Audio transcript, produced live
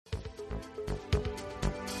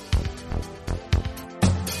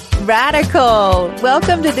Radical!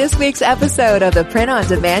 Welcome to this week's episode of the Print on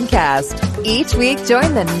Demand Cast. Each week,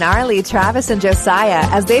 join the gnarly Travis and Josiah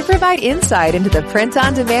as they provide insight into the print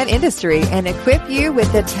on demand industry and equip you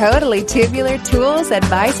with the totally tubular tools,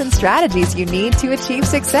 advice, and strategies you need to achieve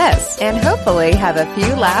success and hopefully have a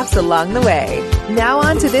few laughs along the way. Now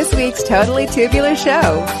on to this week's Totally Tubular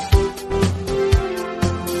show.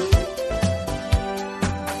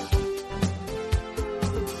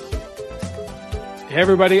 Hey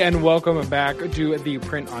everybody, and welcome back to the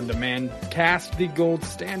Print on Demand Cast, the gold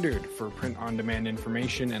standard for print on demand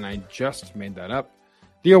information. And I just made that up.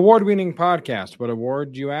 The award-winning podcast. What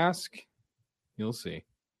award, you ask? You'll see.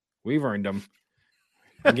 We've earned them.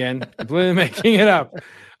 Again, completely making it up.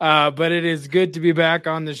 But it is good to be back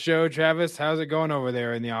on the show. Travis, how's it going over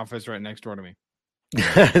there in the office right next door to me?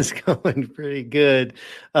 It's going pretty good.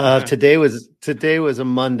 Today was a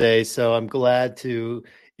Monday, so I'm glad to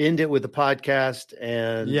end it with the podcast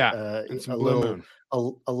and a little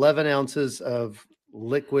 11 ounces of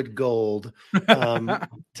liquid gold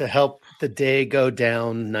to help the day go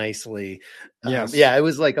down nicely. Yes. It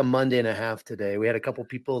was like a Monday and a half today. We had a couple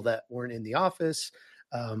people that weren't in the office.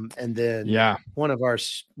 And then one of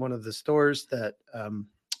the stores that, on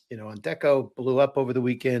Deco blew up over the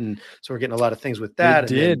weekend. So we're getting a lot of things with that.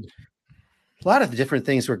 It did. A lot of different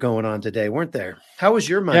things were going on today, weren't there? How was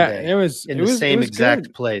your Monday? Yeah, it was the same exact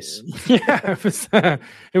good. Place. Yeah,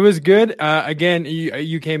 it was good. Again,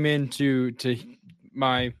 you came in to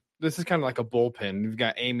my. This is kind of like a bullpen. We've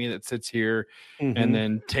got Amy that sits here, and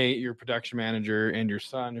then Tate, your production manager, and your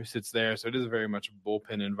son who sits there. So it is very much a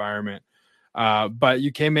bullpen environment. But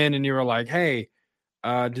you came in and you were like, "Hey,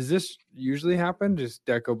 does this usually happen? Just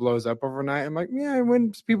Deco blows up overnight?" I'm like, "Yeah,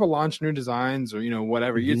 when people launch new designs or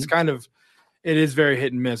whatever, it's kind of." It is very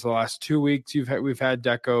hit and miss. The last 2 weeks we've had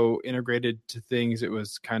Deco integrated to things. It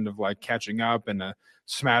was kind of like catching up and a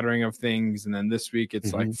smattering of things. And then this week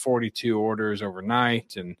it's like 42 orders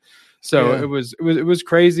overnight. And so it was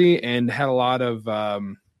crazy and had a lot of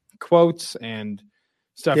quotes and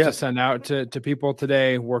stuff to send out to people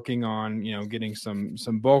today, working on, getting some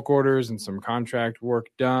bulk orders and some contract work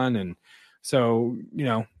done. And so,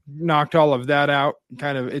 knocked all of that out.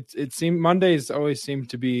 Kind of, it seemed Mondays always seem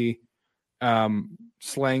to be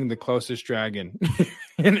slaying the closest dragon.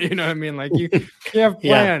 You know what I mean? Like you have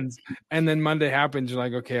plans and then Monday happens, you're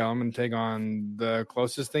like, okay, I'm gonna take on the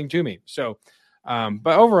closest thing to me. So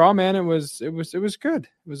but overall, man, it was good.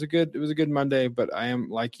 It was a good Monday, but I am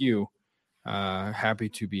like you, happy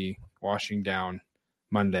to be washing down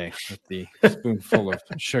Monday with the spoonful of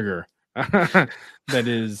sugar that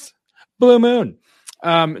is Blue Moon.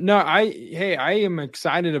 I am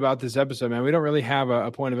excited about this episode, man. We don't really have a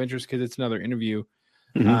point of interest because it's another interview.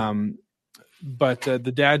 But the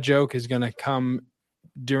dad joke is going to come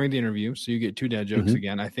during the interview. So you get two dad jokes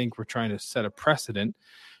again. I think we're trying to set a precedent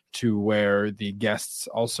to where the guests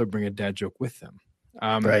also bring a dad joke with them.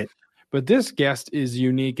 Right. But this guest is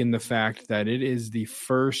unique in the fact that it is the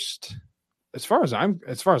first, as far as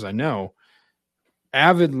I know,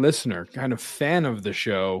 avid listener, kind of fan of the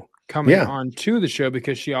show, coming on to the show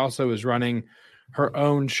because she also is running her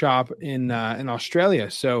own shop in Australia.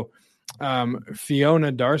 So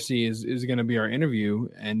Fiona Darcy is going to be our interview.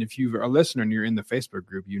 And if you're a listener and you're in the Facebook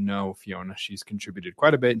group, Fiona, she's contributed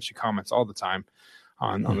quite a bit and she comments all the time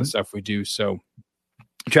on the stuff we do. So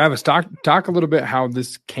Travis, talk a little bit how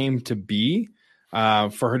this came to be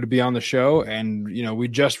for her to be on the show. And, we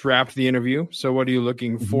just wrapped the interview. So what are you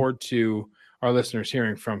looking forward to our listeners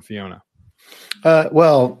hearing from Fiona?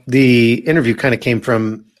 Well, the interview kind of came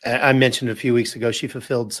from, I mentioned a few weeks ago, she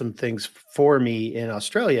fulfilled some things for me in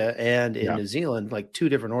Australia and in New Zealand, like 2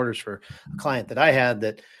 different orders for a client that I had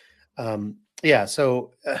that,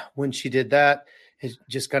 So when she did that, it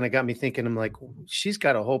just kind of got me thinking, I'm like, she's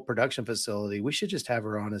got a whole production facility. We should just have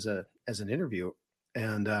her on as an interview.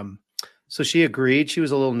 And, so she agreed. She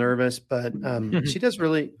was a little nervous, but, she does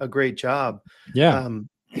really a great job. Yeah.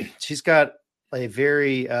 She's got a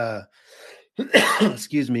very,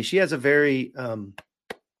 excuse me. She has a very,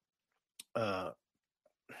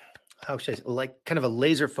 how should I say, like kind of a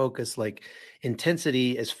laser focus, like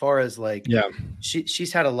intensity as far as like,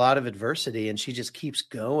 she's had a lot of adversity and she just keeps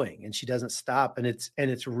going and she doesn't stop. And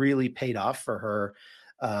it's really paid off for her.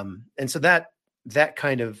 And so that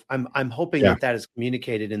kind of, I'm hoping that is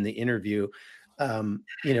communicated in the interview.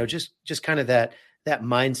 Just kind of that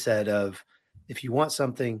mindset of, if you want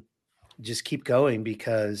something, just keep going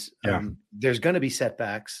because there's going to be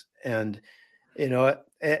setbacks. And,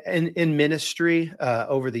 in ministry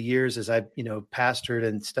over the years, as I, pastored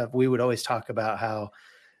and stuff, we would always talk about how,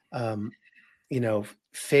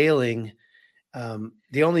 failing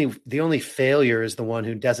the only failure is the one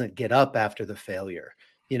who doesn't get up after the failure,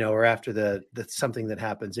 or after the something that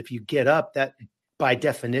happens. If you get up, that by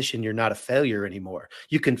definition, you're not a failure anymore.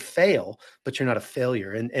 You can fail, but you're not a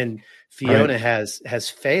failure. And Fiona has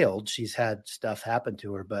failed. She's had stuff happen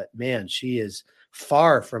to her, but man, she is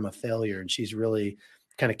far from a failure, and she's really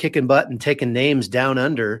kind of kicking butt and taking names down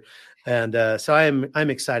under. And so I'm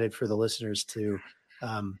excited for the listeners to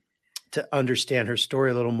understand her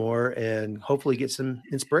story a little more and hopefully get some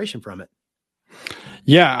inspiration from it.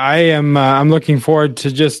 Yeah, I am. I'm looking forward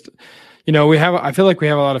to just, I feel like we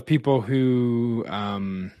have a lot of people who,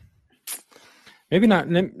 maybe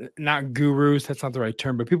not gurus, that's not the right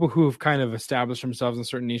term, but people who have kind of established themselves in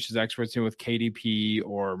certain niches, experts, with KDP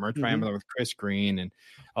or Merch by Amazon with Chris Green, and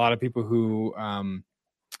a lot of people who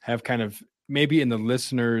have kind of maybe in the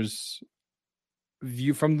listeners'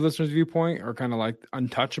 view, from the listener's viewpoint, are kind of like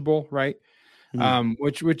untouchable, right?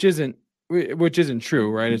 Which isn't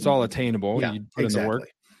true, right? It's all attainable. Yeah, you put exactly. in the work.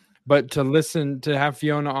 But to have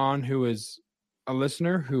Fiona on, who is a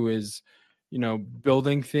listener, who is,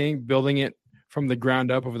 building it from the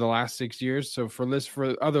ground up over the last 6 years. So for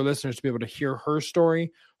other listeners to be able to hear her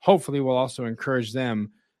story, hopefully will also encourage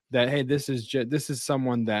them that, hey, this is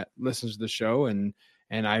someone that listens to the show, and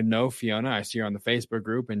I know Fiona. I see her on the Facebook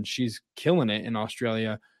group, and she's killing it in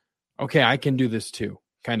Australia. Okay, I can do this too,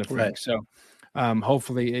 kind of thing. Right. So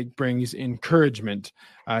hopefully it brings encouragement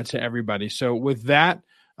to everybody. So with that,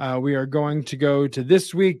 we are going to go to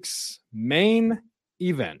this week's main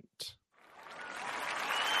event.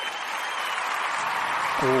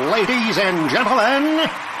 Ladies and gentlemen,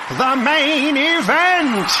 the main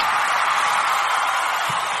event.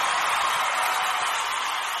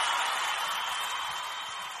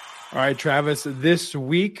 All right, Travis, this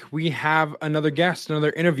week we have another guest,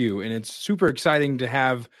 another interview, and it's super exciting to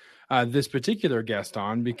have this particular guest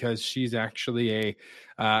on because she's actually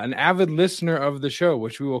an avid listener of the show,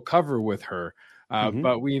 which we will cover with her.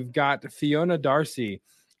 But we've got Fiona Darcy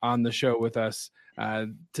on the show with us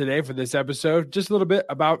today for this episode. Just a little bit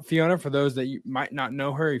about Fiona for those that you might not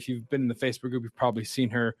know her. If you've been in the Facebook group, you've probably seen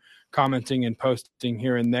her commenting and posting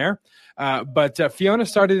here and there. But Fiona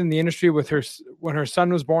started in the industry when her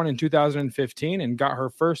son was born in 2015 and got her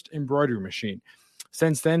first embroidery machine.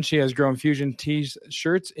 Since then, she has grown Fusion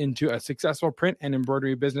T-shirts into a successful print and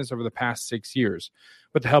embroidery business over the past 6 years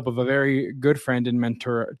with the help of a very good friend and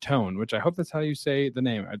mentor, Tone, which I hope that's how you say the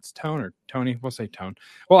name. It's Tone or Tony. We'll say Tone.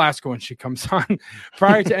 We'll ask her when she comes on.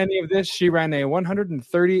 Prior to any of this, she ran a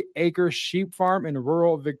 130-acre sheep farm in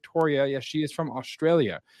rural Victoria. Yes, she is from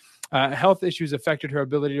Australia. Health issues affected her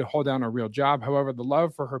ability to hold down a real job. However, the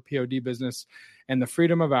love for her POD business and the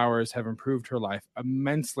freedom of hours have improved her life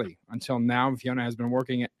immensely. Until now, Fiona has been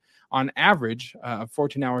working on average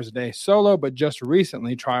 14 hours a day solo, but just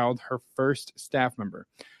recently trialed her first staff member.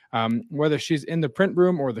 Whether she's in the print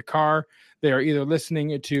room or the car, they are either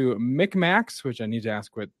listening to Micmacs, which I need to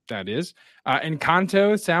ask what that is,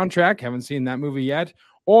 Encanto soundtrack, haven't seen that movie yet,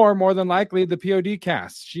 or more than likely the POD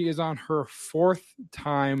cast. She is on her fourth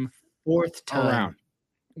time around,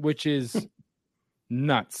 which is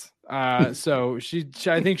nuts. So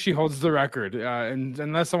I think she holds the record, and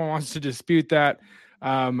unless someone wants to dispute that,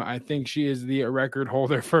 I think she is the record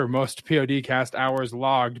holder for most POD cast hours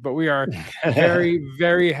logged. But we are very,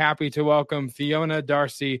 very happy to welcome Fiona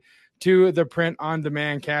Darcy to the Print on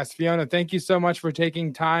Demand cast. Fiona, thank you so much for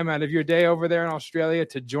taking time out of your day over there in Australia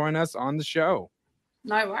to join us on the show.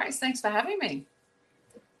 No worries. Thanks for having me.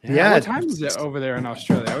 Yeah. What time is it over there in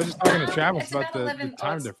Australia? I was just talking to Travis about the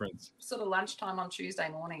time difference. Sort of lunchtime on Tuesday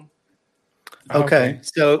morning. Okay.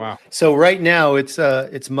 So right now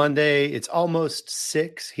it's Monday. It's almost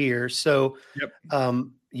 6 here. So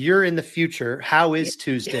you're in the future. How is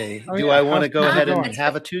Tuesday? Do I want to go ahead and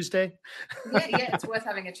have a Tuesday? Yeah, it's worth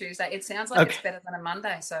having a Tuesday. It sounds like it's better than a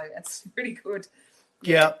Monday, so it's pretty good.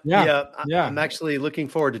 Yeah. I'm actually looking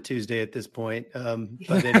forward to Tuesday at this point.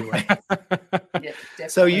 But anyway,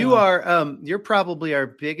 so you are, you're probably our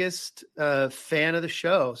biggest fan of the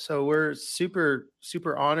show. So we're super,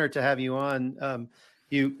 super honored to have you on.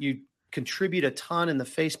 You contribute a ton in the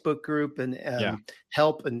Facebook group and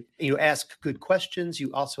help, and you ask good questions.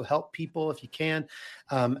 You also help people if you can.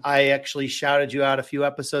 I actually shouted you out a few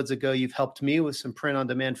episodes ago. You've helped me with some print on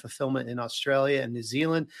demand fulfillment in Australia and New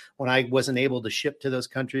Zealand when I wasn't able to ship to those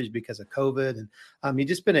countries because of COVID. And you've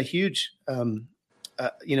just been a huge, a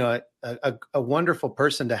wonderful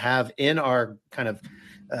person to have in our kind of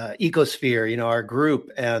ecosphere, our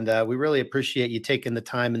group. And we really appreciate you taking the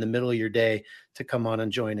time in the middle of your day to come on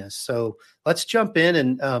and join us. So let's jump in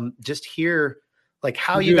and just hear like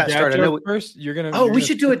how you got started. I know first. We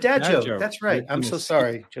should do a dad joke. That's right. I'm so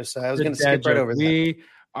sorry, Josiah. I was going to skip right over that. We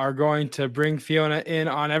are going to bring Fiona in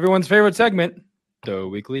on everyone's favorite segment, the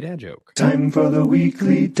weekly dad joke. Time for the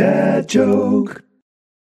weekly dad joke.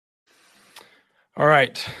 All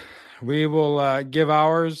right, we will give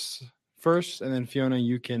ours first, and then Fiona,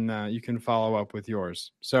 you can follow up with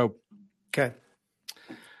yours. So, okay.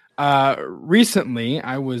 Recently,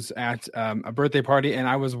 I was at a birthday party, and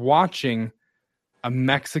I was watching a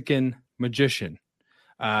Mexican magician,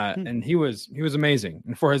 and he was amazing.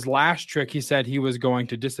 And for his last trick, he said he was going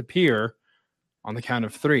to disappear on the count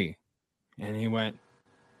of 3, and he went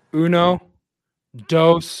 1,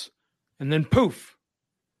 2, and then poof,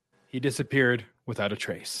 he disappeared without a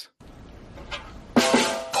trace.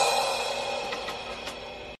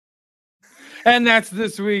 And that's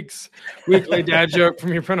this week's weekly dad joke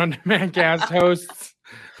from your Print on Demand cast hosts.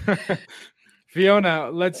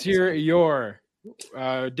 Fiona, let's hear your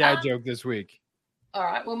dad joke this week. All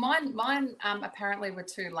right. Well, mine apparently were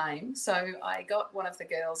too lame. So I got one of the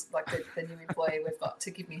girls, like the new employee we've got,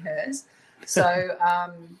 to give me hers. So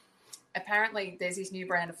apparently there's this new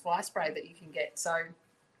brand of fly spray that you can get. So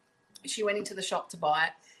she went into the shop to buy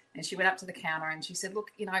it, and she went up to the counter and she said,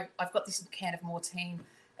 look, I've got this can of Mortein.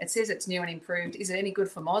 It says it's new and improved. Is it any good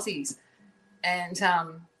for mozzies? And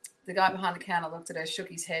the guy behind the counter looked at her, shook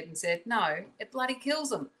his head and said, no, it bloody kills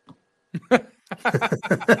them.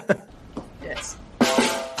 Yes.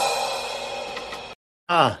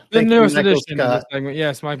 The newest edition of the segment.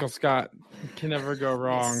 Yes, Michael Scott. Can never go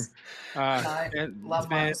wrong. Yes. Love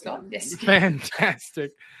Michael Scott. Yes.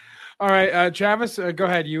 Fantastic. All right, Travis, go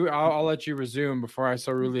ahead. I'll let you resume before I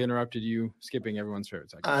so rudely interrupted you, skipping everyone's favorite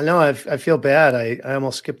segment. No, I feel bad. I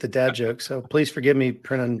almost skipped the dad joke, so please forgive me,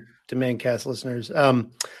 Print on Demand cast listeners.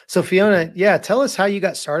 So Fiona, tell us how you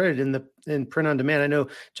got started in Print on Demand. I know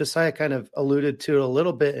Josiah kind of alluded to it a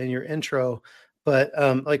little bit in your intro, but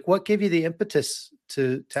what gave you the impetus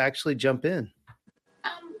to actually jump in?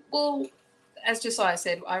 Well, as Josiah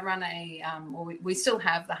said, I run we still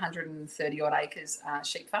have the 130 odd acres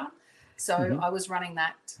sheep farm. So I was running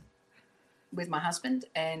that with my husband,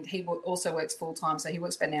 and he also works full time. So he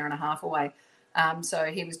works about an hour and a half away. So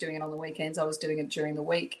he was doing it on the weekends. I was doing it during the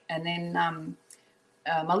week. And then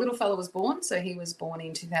my little fellow was born. So he was born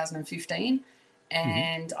in 2015.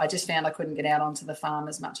 And I just found I couldn't get out onto the farm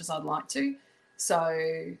as much as I'd like to.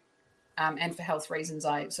 So, and for health reasons,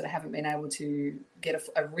 I sort of haven't been able to get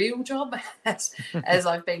a real job, as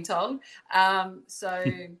I've been told. So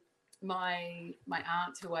my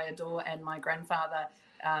aunt, who I adore, and my grandfather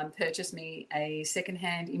purchased me a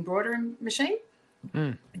secondhand embroidery machine,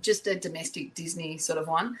 just a domestic Disney sort of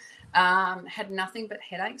one. Had nothing but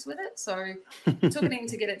headaches with it. So took it in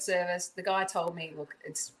to get it serviced. The guy told me, look,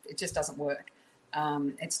 it just doesn't work.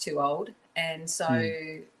 It's too old. And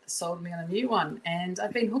so sold me on a new one, and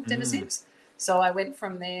I've been hooked ever since. So I went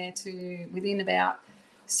from there to, within about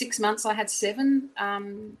 6 months, I had 7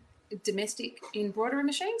 domestic embroidery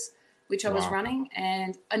machines, which I was running,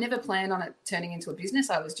 and I never planned on it turning into a business.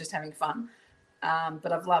 I was just having fun.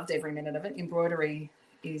 But I've loved every minute of it. Embroidery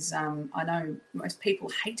is, I know most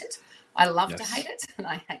people hate it. I love to hate it, and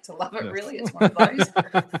I hate to love it, really. It's one of those.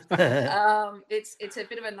 It's a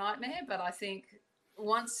bit of a nightmare, but I think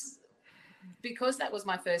because that was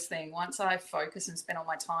my first thing, once I focused and spent all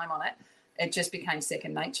my time on it, it just became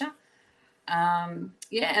second nature. And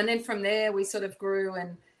then from there we sort of grew,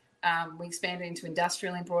 and we expanded into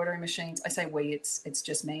industrial embroidery machines. I say we, it's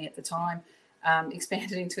just me at the time.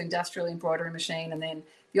 Expanded into industrial embroidery machine, and then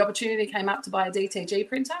the opportunity came up to buy a DTG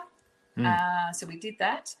printer. So we did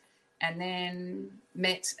that, and then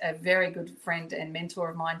met a very good friend and mentor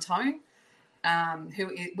of mine, Tone,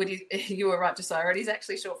 who you were right to say already. He's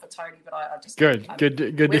actually short for Tony, but I just good.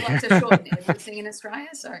 We like to shorten everything in Australia,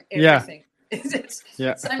 so everything. It's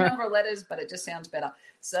same number of letters, but it just sounds better.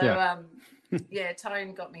 So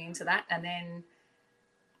Tone got me into that, and then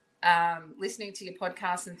listening to your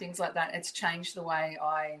podcast and things like that, it's changed the way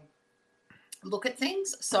I look at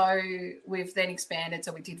things. So we've then expanded.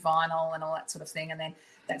 So we did vinyl and all that sort of thing, and then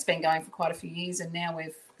that's been going for quite a few years. And now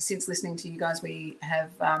since listening to you guys, we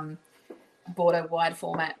have bought a wide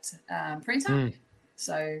format printer.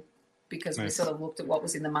 So because we sort of looked at what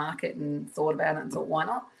was in the market and thought about it and thought, why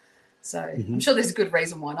not? So I'm sure there's a good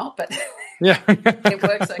reason why not, but it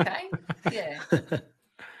works okay. Yeah.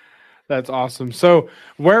 That's awesome. So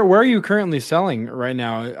where are you currently selling right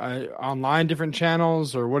now? Online, different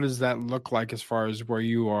channels, or what does that look like as far as where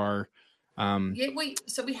you are? We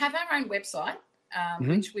have our own website,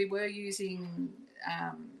 which we were using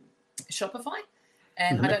Shopify.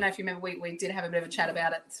 And I don't know if you remember, we did have a bit of a chat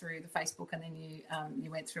about it through the Facebook, and then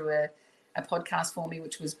you went through a podcast for me,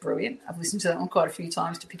 which was brilliant. I've listened to that one quite a few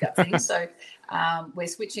times to pick up things. So we're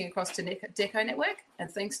switching across to Deco Network, and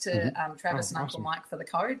thanks to Travis and Uncle Mike for the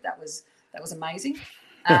code. That was amazing.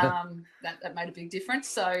 That made a big difference.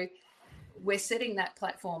 So we're setting that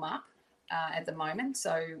platform up at the moment.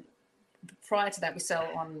 So prior to that, we sell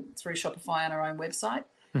through Shopify on our own website.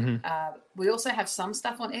 We also have some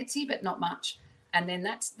stuff on Etsy, but not much. And then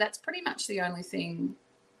that's pretty much the only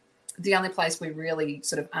place we really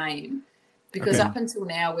sort of aim, because up until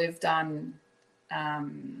now we've done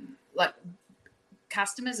like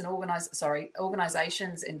customers and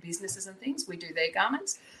organizations and businesses and things. We do their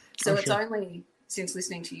garments. So it's only since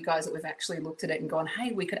listening to you guys that we've actually looked at it and gone,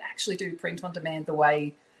 hey, we could actually do print on demand the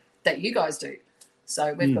way that you guys do.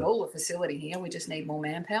 So we've got all the facility here. We just need more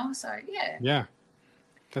manpower. So yeah.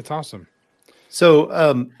 That's awesome.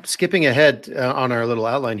 So skipping ahead on our little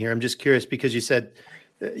outline here, I'm just curious because you said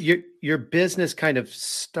your business kind of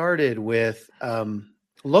started with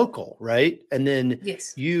local, right? And then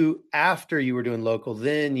after you were doing local,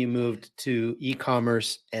 then you moved to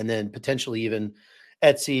e-commerce and then potentially even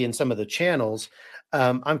Etsy and some of the channels.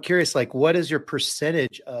 I'm curious, like, what is your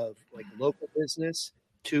percentage of like local business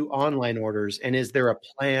to online orders? And is there a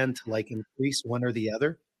plan to like increase one or the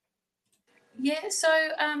other? Yeah, so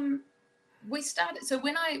we started. So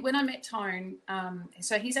when I met Tone,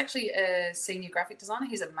 so he's actually a senior graphic designer.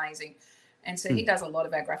 He's amazing, and so he does a lot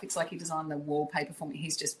of our graphics. Like he designed the wallpaper for me.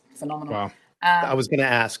 He's just phenomenal. Wow. I was going to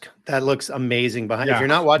ask. That looks amazing behind. If you're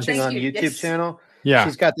not watching on the YouTube channel,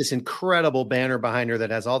 she's got this incredible banner behind her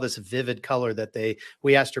that has all this vivid color that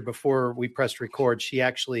we asked her before we pressed record. She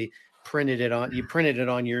actually printed it on. You printed it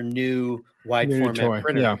on your new wide format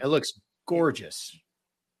printer. Yeah. It looks gorgeous.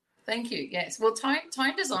 Thank you. Yes. Well, Tone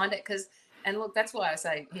designed it and look, that's why I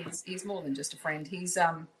say he's more than just a friend. He's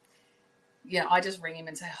I just ring him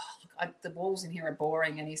and say, the walls in here are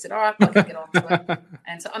boring, and he said, all right, I can get on to it.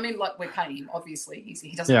 And so I mean, like, we're paying him. Obviously,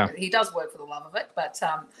 he doesn't. He does work for the love of it, but so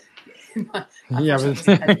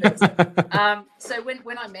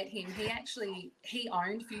when I met him, he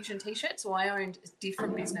owned Fusion T-shirts, so I owned a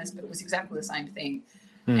different business, but it was exactly the same thing,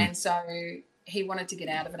 and so he wanted to get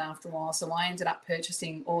out of it after a while, so I ended up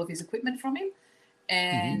purchasing all of his equipment from him,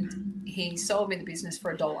 and he sold me the business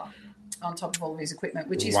for $1 on top of all of his equipment,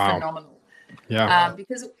 which is phenomenal. Yeah,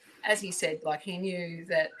 because as he said, like, he knew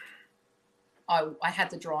that I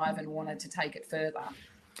had the drive and wanted to take it further.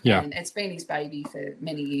 Yeah, and it's been his baby for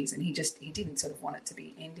many years, and he didn't sort of want it to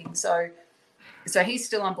be ending. So he's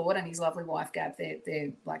still on board, and his lovely wife Gab,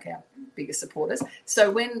 they're like our biggest supporters.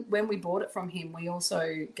 So when we bought it from him, we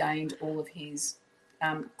also gained all of his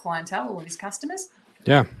clientele, all of his customers.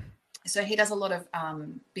 Yeah. So he does a lot of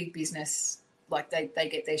big business, like they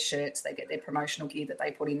get their shirts, they get their promotional gear that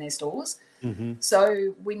they put in their stores. Mm-hmm.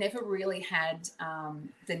 So we never really had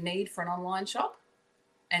the need for an online shop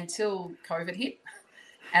until COVID hit.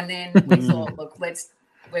 And then we thought, look,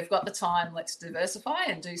 we've got the time, let's diversify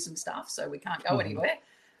and do some stuff so we can't go anywhere.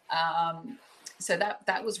 So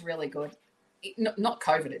that was really good. Not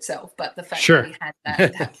COVID itself, but the fact that we had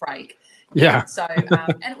that break. Yeah. So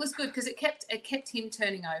and it was good because it kept him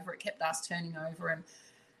turning over. It kept us turning over. And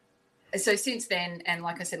so since then, and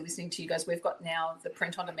like I said, listening to you guys, we've got now the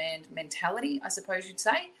print on demand mentality, I suppose you'd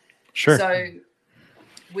say. Sure. So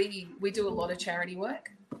we do a lot of charity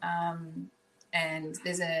work. And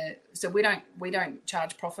we don't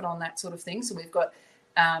charge profit on that sort of thing. So we've got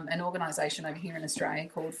an organisation over here in Australia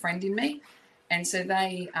called Friend in Me, and so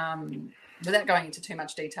they, without going into too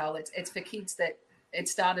much detail, it's for kids that it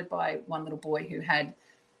started by one little boy who had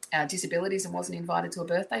disabilities and wasn't invited to a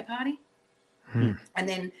birthday party, and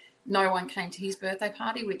then no one came to his birthday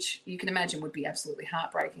party, which you can imagine would be absolutely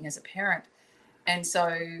heartbreaking as a parent, and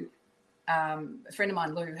so a friend of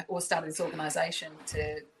mine, Lou, started this organisation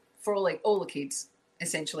for all the kids,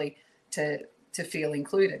 essentially, to feel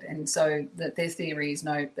included. And so their theory is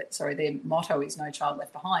their motto is no child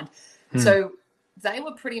left behind. So they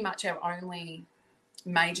were pretty much our only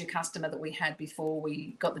major customer that we had before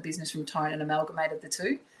we got the business from Tone and amalgamated the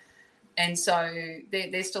two. And so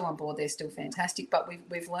they're still on board. They're still fantastic. But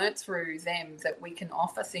we've learnt through them that we can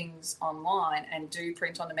offer things online and do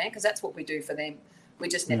print on demand, because that's what we do for them. We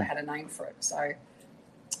just never had a name for it. So,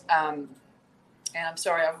 and I'm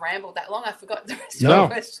sorry I've rambled that long. I forgot the rest of the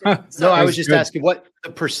question. No, I was just asking what the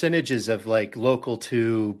percentages of like local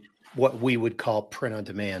to what we would call print on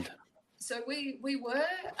demand. So we were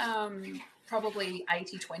probably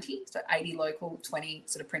 80-20, so 80 local, 20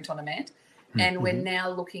 sort of print on demand. And we're now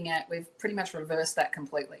looking at, we've pretty much reversed that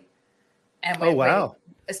completely. And we're,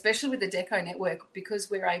 especially with the Deco Network, because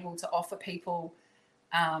we're able to offer people,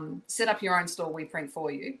 set up your own store, we print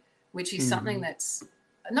for you, which is something that's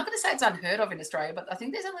I'm not going to say it's unheard of in Australia, but I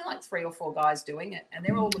think there's only like 3 or 4 guys doing it, and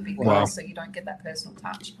they're all the big guys, so you don't get that personal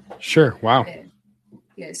touch. Sure. Wow.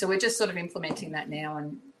 Yeah. So we're just sort of implementing that now,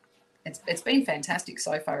 and it's been fantastic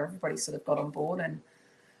so far. Everybody's sort of got on board, and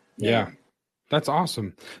yeah. That's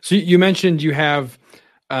awesome. So you mentioned you have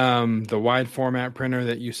the wide format printer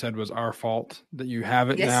that you said was our fault that you have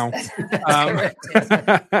it now. That's correct,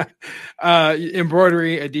 yes.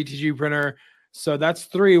 Embroidery, a DTG printer. So that's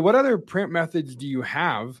 3. What other print methods do you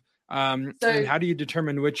have? And how do you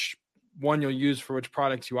determine which one you'll use for which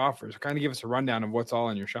products you offer? So kind of give us a rundown of what's all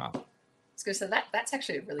in your shop. So that's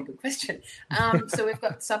actually a really good question. So we've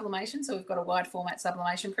got sublimation. So we've got a wide format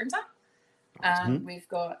sublimation printer.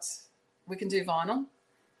 We can do vinyl.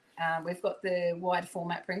 We've got the wide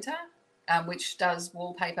format printer, which does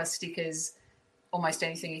wallpaper, stickers, almost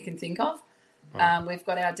anything you can think of. We've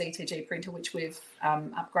got our DTG printer, which we've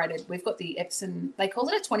upgraded. We've got the Epson. They call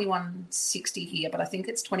it a 2160 here, but I think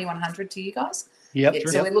it's 2100 to you guys. Yep. Yeah,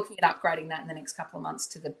 so we're looking at upgrading that in the next couple of months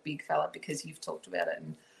to the big fella because you've talked about it.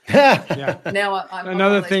 And now I'm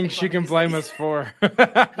another thing she can blame us for.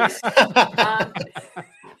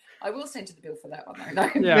 I will send you the bill for that one,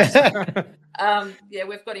 though. No. Yeah.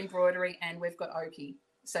 We've got embroidery and we've got Oki.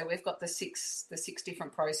 So we've got the six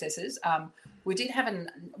different processes. We did have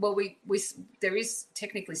there is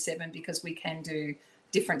technically 7 because we can do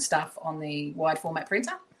different stuff on the wide format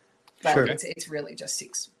printer, but it's really just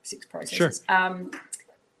six processes. Sure.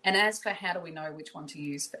 And as for how do we know which one to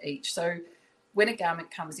use for each? So when a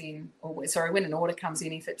garment comes in, when an order comes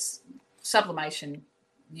in, if it's sublimation,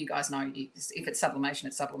 you guys know if it's sublimation,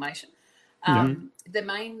 it's sublimation. The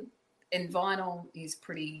main and vinyl is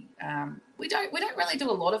pretty. We don't really do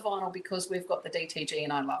a lot of vinyl because we've got the DTG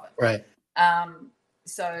and I love it. Right.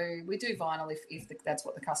 So we do vinyl if that's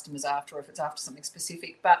what the customer's after, or if it's after something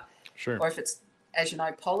specific. But or if it's, as you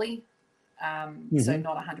know, poly. So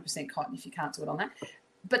not 100% cotton if you can't do it on that.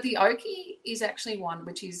 But the Oki is actually one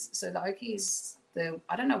which is the Oki is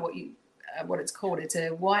I don't know what it's called. It's a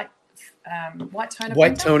white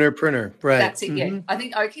toner printer, right? That's it. Yeah, I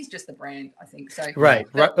think Oki's just the brand. I think so. Right.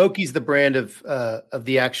 Oki's the brand of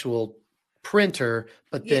the actual printer,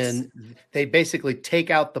 but then they basically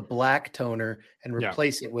take out the black toner and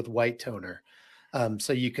replace it with white toner,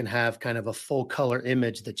 so you can have kind of a full color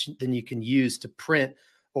image that then you can use to print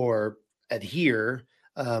or adhere,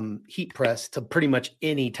 heat press to pretty much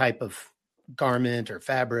any type of garment or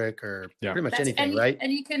fabric or pretty much anything, right?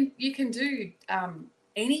 And you can do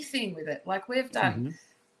anything with it. Like we've done,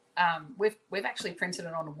 we've actually printed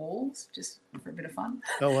it on walls just for a bit of fun.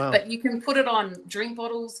 Oh wow! But you can put it on drink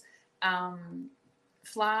bottles,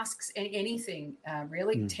 flasks, anything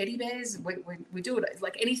really. Teddy bears. We do it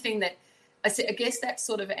like anything that I guess that's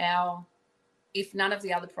sort of our. If none of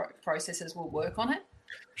the other processes will work on it,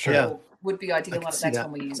 would be ideal. That's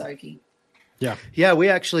when we use Oki. Yeah, we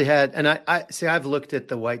actually had, and I see. I've looked at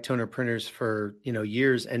the white toner printers for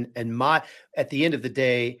years, and at the end of the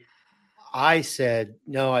day, I said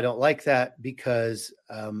no, I don't like that because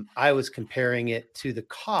I was comparing it to the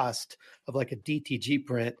cost of like a DTG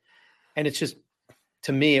print, and it's just,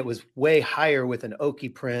 to me, it was way higher with an Oki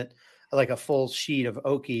print, like a full sheet of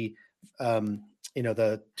Oki,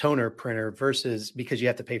 the toner printer versus, because you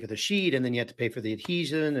have to pay for the sheet and then you have to pay for the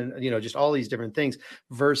adhesion and just all these different things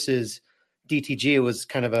versus DTG. It was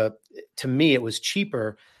kind of to me, it was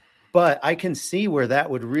cheaper, but I can see where that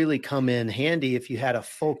would really come in handy if you had a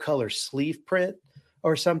full color sleeve print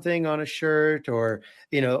or something on a shirt or,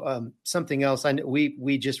 something else. I know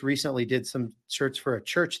we just recently did some shirts for a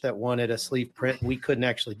church that wanted a sleeve print. We couldn't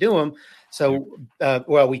actually do them. So,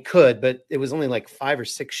 we could, but it was only like 5 or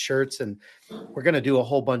 6 shirts and we're going to do a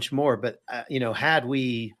whole bunch more. But, had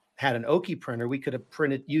we had an Oki printer, we could have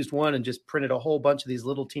used one and just printed a whole bunch of these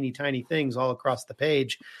little teeny tiny things all across the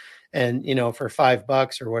page. And, for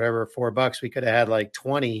 $5 or whatever, $4, we could have had like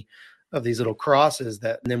 20 of these little crosses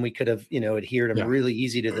and then we could have, adhered them really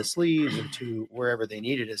easy to the sleeves and to wherever they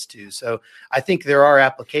needed us to. So I think there are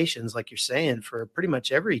applications, like you're saying, for pretty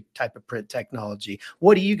much every type of print technology.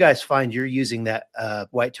 What do you guys find you're using that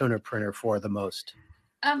white toner printer for the most?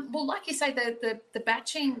 Well, like you say, the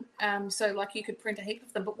batching, so like you could print a heap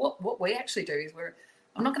of them, but what we actually do is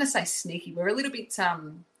I'm not going to say sneaky, we're a little bit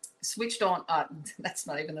switched on. That's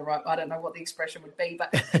not even the right, I don't know what the expression would be,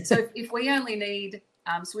 but so if we only need,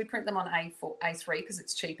 so we print them on A3 because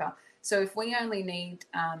it's cheaper. So if we only need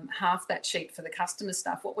half that sheet for the customer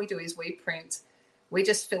stuff, what we do is we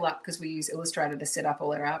just fill up, because we use Illustrator to set up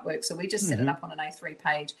all our artwork. So we just set it up on an A3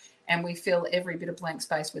 page and we fill every bit of blank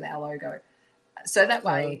space with our logo. So that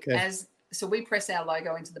way, so we press our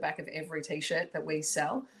logo into the back of every T-shirt that we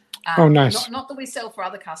sell. Oh, nice. Not that we sell for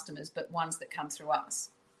other customers, but ones that come through us.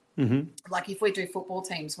 Mm-hmm. Like if we do football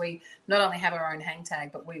teams, we not only have our own hang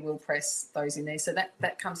tag, but we will press those in there. So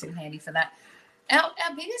that comes in handy for that. Our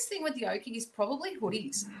biggest thing with the Oki is probably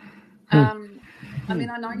hoodies. I mean,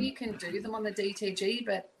 I know you can do them on the DTG,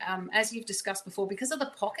 but as you've discussed before, because of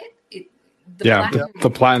the pocket,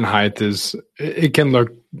 the platen height it can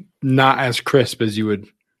look not as crisp as you would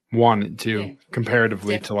want it to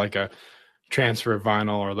comparatively to like a transfer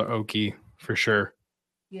vinyl or the Oki for sure.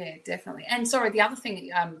 Yeah, definitely. And sorry, the other thing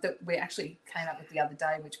that we actually came up with the other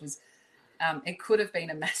day, which was it could have been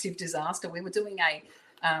a massive disaster. We were doing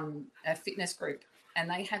a fitness group, and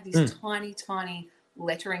they had this tiny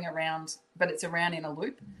lettering around, but it's around in a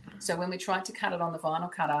loop. So when we tried to cut it on the vinyl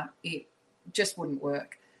cutter, it just wouldn't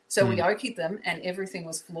work. So we Oki'd them, and everything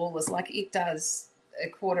was flawless. Like it does a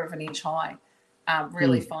 1/4 of an inch high,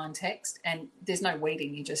 really fine text, and there's no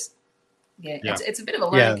weeding. You just it's a bit of a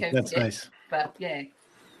learning curve. That's nice. But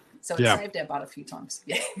so it saved our butt a few times.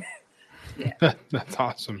 That's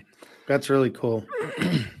awesome. That's really cool.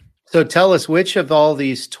 So tell us, which of all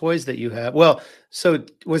these toys that you have? Well, so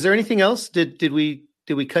was there anything else? Did we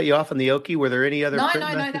cut you off on the Oki? Were there any other? No.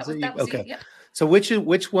 That was okay. It, yep. So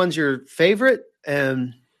which one's your favorite?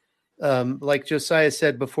 And like Josiah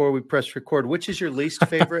said before we pressed record, which is your least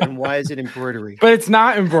favorite, and why is it embroidery? But it's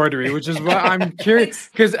not embroidery, which is what I'm curious,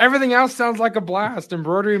 because everything else sounds like a blast.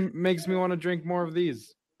 Embroidery makes me want to drink more of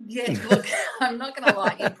these. Yeah, look, I'm not going to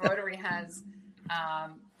lie. Embroidery has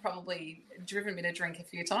probably driven me to drink a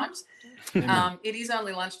few times. It is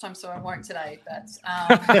only lunchtime, so I won't today. But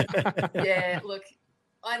look,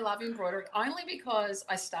 I love embroidery only because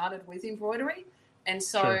I started with embroidery, and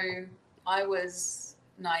so I was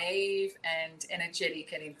naive and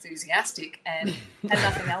energetic and enthusiastic and had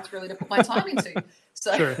nothing else really to put my time into.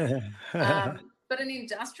 So, but an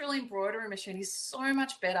industrial embroidery machine is so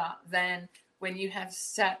much better than when you have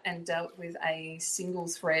sat and dealt with a single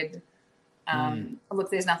thread.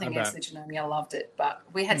 Look, there's nothing against the Janome. I loved it, but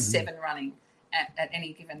we had 7 running at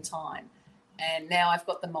any given time. And now I've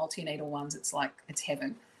got the multi-needle ones. It's like, it's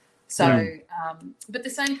heaven. So, but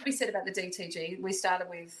the same could be said about the DTG. We started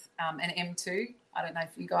with an M2. I don't know if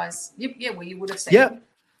you guys, you would have seen it.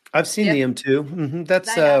 I've seen the M2. Mm-hmm.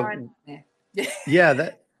 That's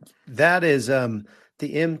that is the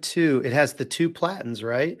M2. It has the 2 platens,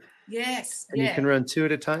 right? Yes. And you can run 2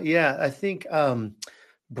 at a time. Yeah, I think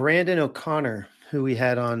Brandon O'Connor, who we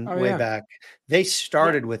had on back, they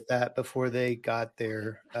started with that before they got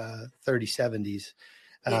their 3070s.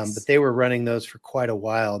 But they were running those for quite a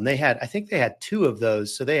while, and I think they had 2 of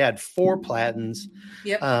those. So they had 4 platens.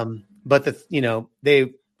 Yep. But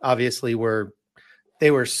they obviously were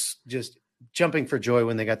just jumping for joy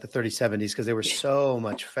when they got the 3070s because they were so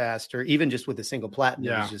much faster, even just with a single platen. It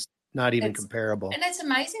was just not even comparable. And it's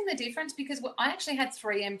amazing the difference because I actually had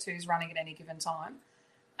 3 M2s running at any given time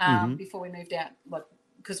before we moved out, like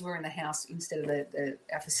because we're in the house instead of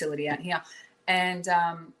our facility out here. And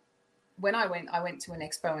when I went to an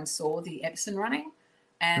expo and saw the Epson running,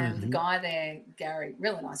 and the guy there, Gary,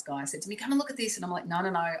 really nice guy, said to me, "Come and look at this." And I'm like, no,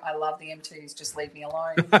 I love the M2s. Just leave me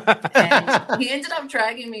alone. And he ended up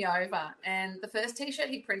dragging me over. And the first T-shirt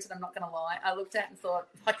he printed, I'm not going to lie, I looked at and thought,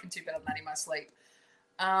 I can do better than that in my sleep.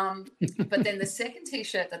 But then the second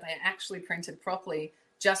T-shirt that they actually printed properly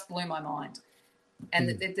just blew my mind. And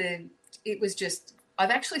it was just,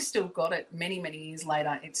 I've actually still got it many, many years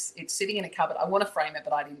later. It's sitting in a cupboard. I want to frame it,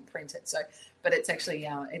 but I didn't print it. So, but it's actually,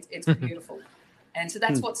 it's beautiful. And so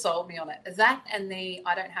that's what sold me on it. That and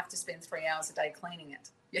I don't have to spend 3 hours a day cleaning it.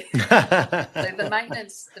 So the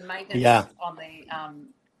maintenance on the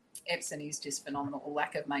Epson is just phenomenal.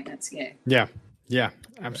 Lack of maintenance, Yeah,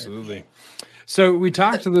 absolutely. So we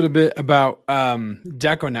talked a little bit about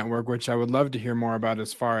Deco Network, which I would love to hear more about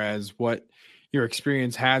as far as what your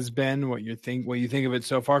experience has been, what you think of it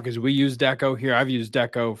so far. Because we use Deco here. I've used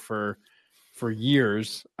Deco for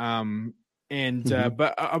years.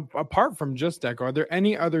 But apart from just Deco, are there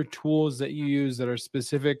any other tools that you use that are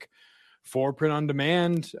specific for print on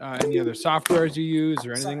demand? Any other softwares you use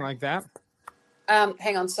or anything like that?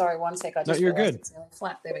 Hang on, sorry, 1 sec. I just you're good. It's nearly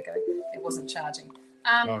flat. There we go. It wasn't charging.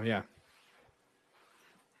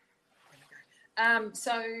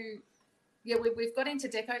 We've got into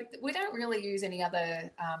Deco. We don't really use any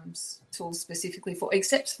other tools specifically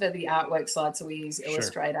except for the artwork side. So we use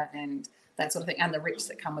Illustrator and that sort of thing, and the rips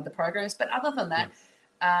that come with the programs. But other than that,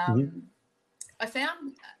 I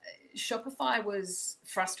found Shopify was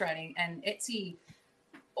frustrating, and Etsy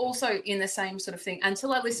also in the same sort of thing,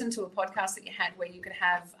 until I listened to a podcast that you had where you could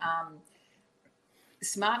have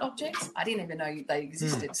smart objects. I didn't even know they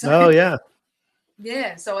existed. So,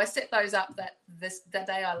 Yeah, so I set those up that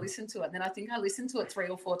day I listened to it. And then I think I listened to it 3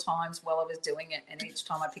 or 4 times while I was doing it, and each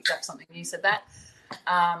time I picked up something new. So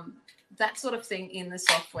that sort of thing in the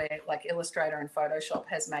software like Illustrator and Photoshop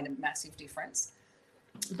has made a massive difference.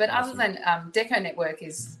 But other than Deco Network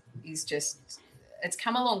is just, it's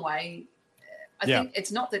come a long way. I think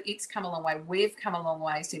it's not that it's come a long way. We've come a long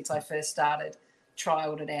way since I first started,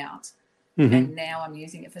 trialed it out, and now I'm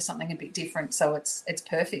using it for something a bit different. So it's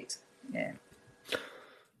perfect. Yeah.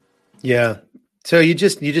 Yeah. So you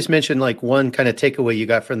just mentioned like one kind of takeaway you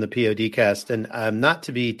got from the PODcast, and not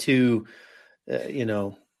to be too, I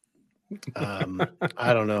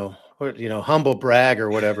don't know, humble brag or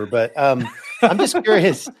whatever, but I'm just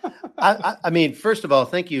curious. I mean, first of all,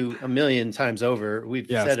 thank you a million times over. We've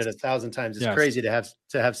said it 1,000 times. It's crazy to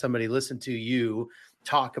have somebody listen to you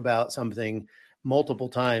talk about something multiple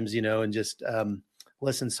times, and just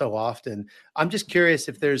listen so often. I'm just curious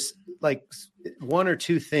if there's like 1 or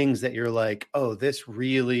 2 things that you're like, oh, this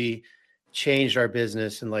really changed our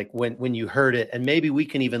business. And like when you heard it, and maybe we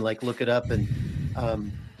can even like look it up and,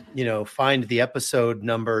 find the episode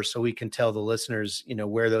number so we can tell the listeners,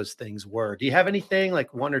 where those things were. Do you have anything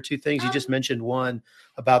like 1 or 2 things? You just mentioned one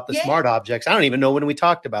about the smart objects. I don't even know when we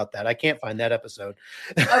talked about that. I can't find that episode.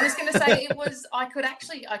 I was going to say I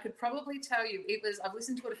could probably tell you I've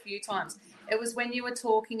listened to it a few times. It was when you were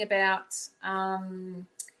talking about different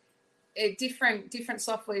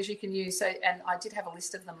softwares you can use. So, and I did have a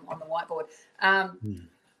list of them on the whiteboard.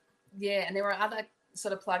 Yeah. And there were other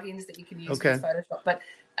sort of plugins that you can use with Photoshop, but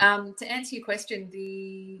to answer your question,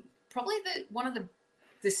 one of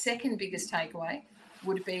the second biggest takeaway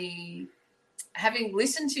would be having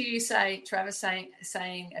listened to you Travis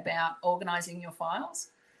saying about organizing your files.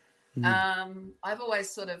 I've always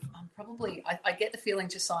sort of I get the feeling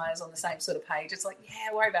Josiah's on the same sort of page. It's like,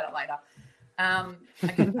 yeah, worry about it later.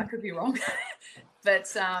 I could be wrong,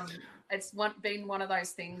 but it's been one of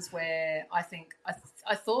those things where I think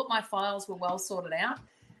I thought my files were well sorted out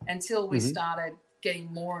until we started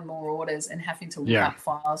getting more and more orders and having to look up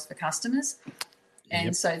files for customers.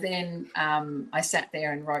 And so then I sat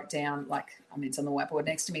there and wrote down, it's on the whiteboard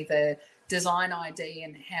next to me, the design ID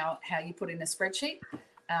and how you put in a spreadsheet,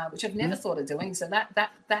 which I've never thought of doing. So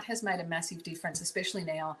that has made a massive difference, especially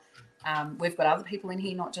now we've got other people in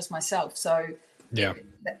here, not just myself. So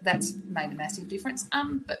that's made a massive difference.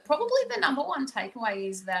 But probably the number one takeaway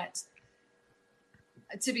is that,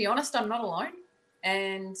 to be honest, I'm not alone.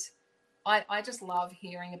 And I just love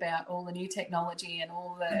hearing about all the new technology and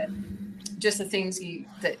all the things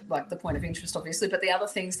like the point of interest, obviously, but the other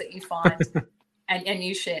things that you find and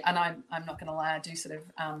you share. And I'm not going to lie, I do sort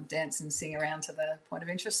of dance and sing around to the point of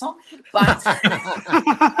interest song, but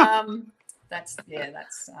that's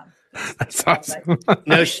awesome.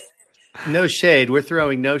 No shade. We're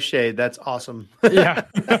throwing no shade. That's awesome. Yeah.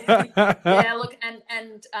 Yeah. Look,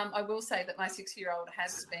 and I will say that my 6-year-old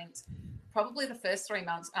has spent probably the first 3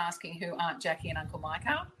 months asking who Aunt Jackie and Uncle Mike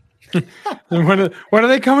are. And when are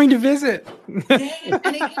they coming to visit? Yeah,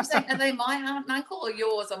 and he keeps saying, are they my aunt and uncle or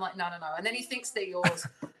yours? I'm like, no. And then he thinks they're yours.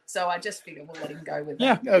 So I just figure we'll let him go with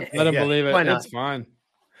that. Yeah, let him believe it. It's fine.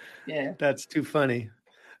 Yeah. That's too funny.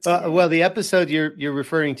 Well, the episode you're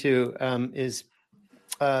referring to is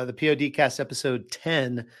the PODcast episode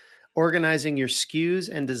 10, organizing your SKUs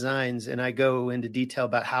and designs. And I go into detail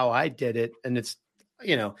about how I did it. And it's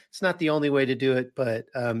not the only way to do it, but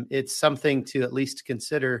it's something to at least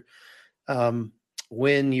consider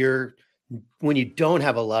when you don't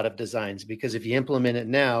have a lot of designs, because if you implement it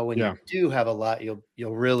now, when you do have a lot,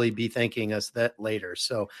 you'll really be thanking us that later.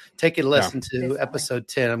 So take a listen to episode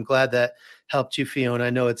 10. I'm glad that helped you, Fiona. I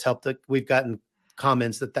know it's helped. We've gotten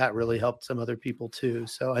comments that really helped some other people too.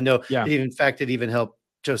 So I know, in fact, it even helped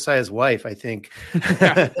Josiah's wife, I think.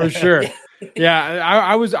 Yeah, for sure. Yeah,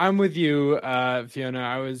 I'm with you, Fiona.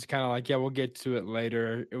 I was kind of like, we'll get to it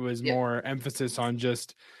later. It was more emphasis on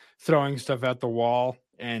just throwing stuff at the wall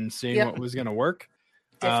and seeing what was going to work.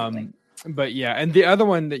 But and the other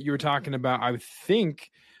one that you were talking about, I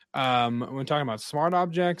think when talking about smart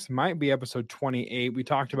objects, might be episode 28. We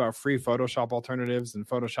talked about free Photoshop alternatives and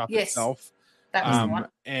Photoshop itself. That was the one.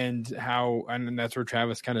 And that's where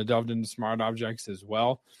Travis kind of delved into smart objects as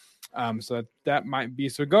well. So that might be,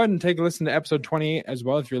 so go ahead and take a listen to episode 28 as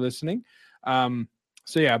well, if you're listening. But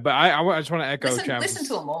I just want to echo Travis. Listen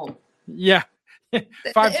to them all. Yeah.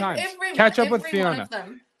 5 times. Catch up with Fiona. One of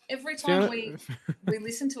them, every time we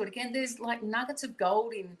listen to it again, there's like nuggets of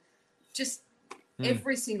gold in just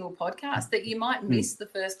every single podcast that you might miss the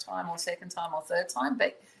first time or second time or third time,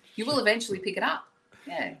 but you will eventually pick it up.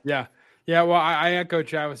 Yeah, well, I echo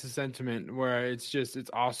Travis's sentiment where it's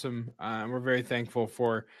awesome. We're very thankful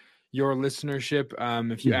for, your listenership.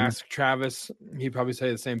 If you ask Travis, he'd probably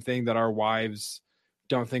say the same thing, that our wives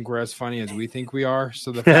don't think we're as funny as we think we are.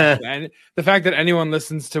 So the fact that anyone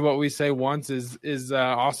listens to what we say once is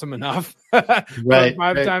awesome enough. Right.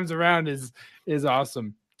 Five times around is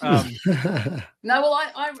awesome. No, well,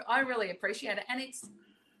 I really appreciate it, and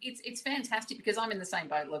it's fantastic because I'm in the same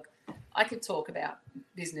boat. Look, I could talk about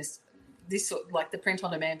business, this sort, like the print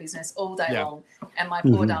on demand business, all day long, and my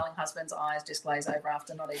poor darling husband's eyes just glaze over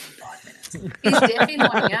after not even 5 minutes. He's deaf in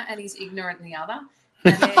one ear and he's ignorant in the other.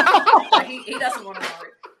 And then, he doesn't want to know.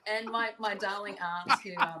 And my darling aunt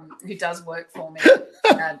who does work for me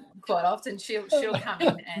quite often, she'll come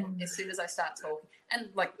in, and as soon as I start talking, and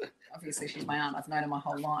like obviously she's my aunt, I've known her my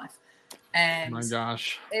whole life. And oh my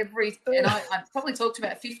gosh, I probably talked to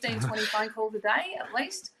about 15, 20 phone calls a day at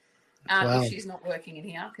least. If she's not working in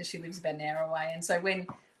here, because she lives about an hour away. And so when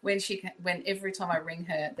every time I ring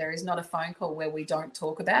her, there is not a phone call where we don't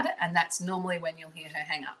talk about it, and that's normally when you'll hear her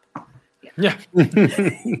hang up. Yeah.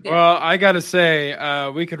 Well, I gotta say,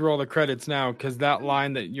 we could roll the credits now, because that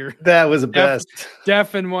line that was the best.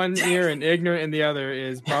 Deaf in one ear and ignorant in the other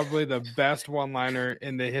is probably the best one-liner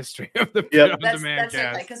in the history of the That's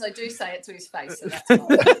okay, because I do say it to his face.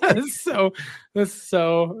 So that's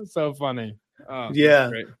so funny. Oh, yeah,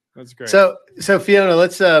 that's great. So Fiona,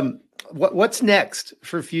 let's what's next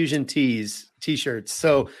for Fusion T-shirts?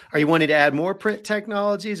 So are you wanting to add more print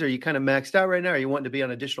technologies? Are you kind of maxed out right now? Are you wanting to be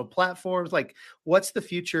on additional platforms? Like, what's the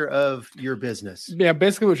future of your business? Yeah,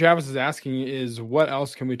 basically what Travis is asking is, what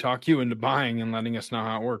else can we talk you into buying and letting us know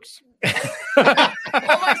how it works?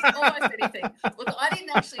 almost anything. Look, I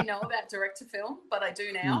didn't actually know about direct to film, but I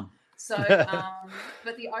do now. So,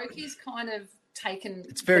 but the Oakey's kind of taken.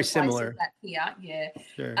 It's very similar. That here, yeah.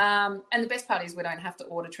 Sure. And the best part is we don't have to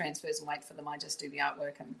order transfers and wait for them. I just do the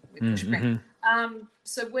artwork and we push print.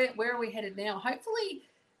 So where are we headed now? Hopefully,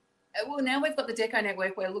 well, now we've got the Deco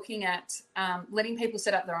Network. We're looking at letting people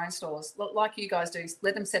set up their own stores, like you guys do.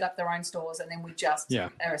 Let them set up their own stores, and then we just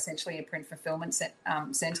are essentially a print fulfillment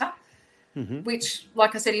center, which,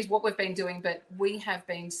 like I said, is what we've been doing. But we have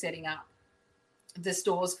been setting up the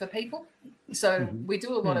stores for people. So we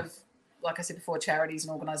do a lot of, like I said before, charities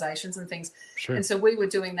and organizations and things. Sure. And so we were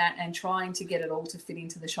doing that and trying to get it all to fit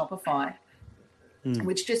into the Shopify,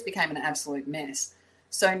 which just became an absolute mess.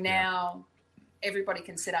 So now everybody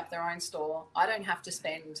can set up their own store. I don't have to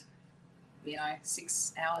spend,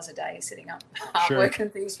 6 hours a day setting up artwork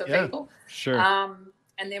and things for people. Sure.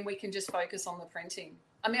 And then we can just focus on the printing.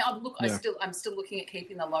 I mean, I'm still looking at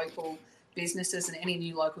keeping the local businesses and any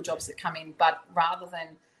new local jobs that come in, but rather than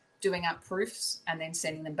doing up proofs and then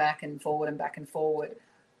sending them back and forward,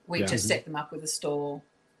 we just set them up with a store,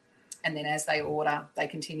 and then as they order, they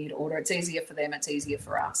continue to order. It's easier for them, it's easier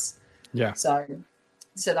for us. Yeah. So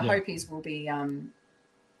the hope is we'll be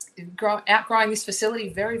outgrowing this facility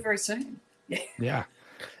very, very soon. Yeah.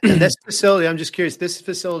 And this facility, I'm just curious, this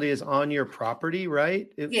facility is on your property, right?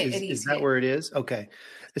 It is. Is that where it is? Okay.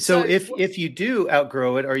 So if you do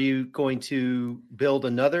outgrow it, are you going to build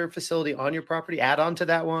another facility on your property, add on to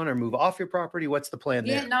that one, or move off your property? What's the plan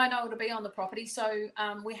there? No, it'll be on the property. So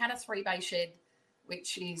we had a 3-bay shed,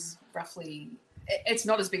 which is roughly, it's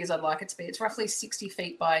not as big as I'd like it to be. It's roughly 60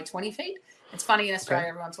 feet by 20 feet. It's funny, in Australia,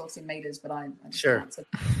 everyone talks in meters, but I just can't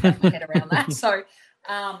get my head around that. So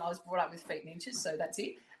I was brought up with feet and inches, so that's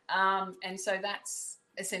it. And so that's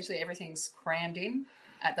essentially everything's crammed in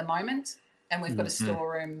at the moment. And we've got a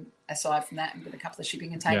storeroom aside from that, and got a couple of shipping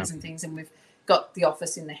containers and things, and we've got the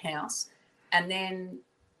office in the house. And then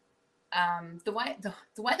the way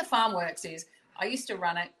the farm works is, I used to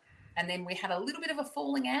run it, and then we had a little bit of a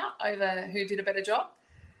falling out over who did a better job.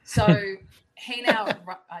 So he now,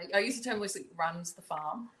 I used to tell him, runs the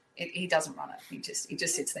farm. He doesn't run it. He just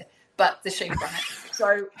sits there. But the sheep run it.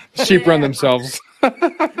 So sheep run themselves.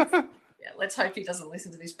 Let's hope he doesn't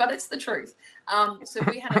listen to this, but it's the truth. So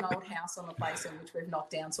we had an old house on the place in which we've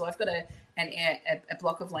knocked down. So I've got a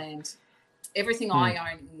block of land. Everything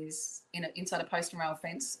I own is inside a post and rail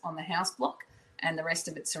fence on the house block, and the rest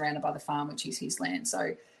of it's surrounded by the farm, which is his land.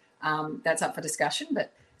 So that's up for discussion.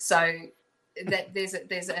 But so that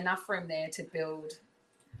there's enough room there to build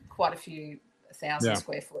quite a few 1,000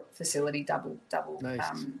 square foot facility, double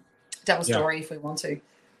story if we want to.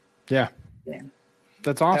 Yeah.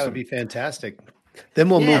 That's awesome. That would be fantastic. Then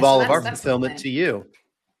we'll move all of our fulfillment to you.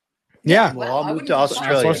 Yeah. We'll all move to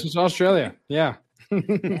Australia. Yeah.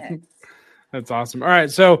 That's awesome. All right.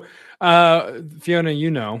 So,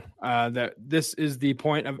 Fiona, that this is the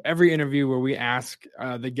point of every interview where we ask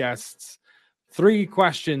the guests 3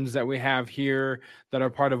 questions that we have here that are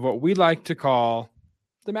part of what we like to call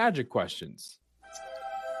the magic questions.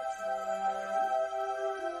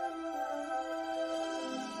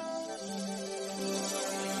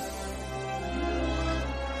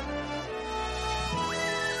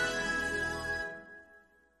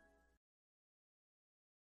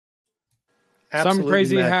 Absolutely Some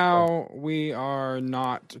crazy magical. how we are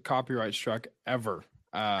not copyright struck ever.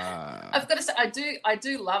 I've got to say, I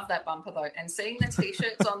do love that bumper though, and seeing the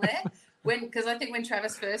T-shirts on there because I think when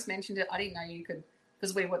Travis first mentioned it, I didn't know you could,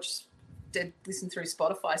 because we did listen through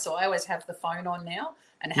Spotify, so I always have the phone on now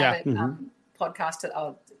and have it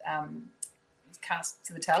podcasted. Cast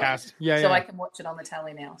to the telly, I can watch it on the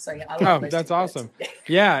telly now. So I love those that's awesome.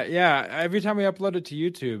 Yeah. Every time we upload it to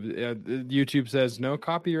YouTube, YouTube says no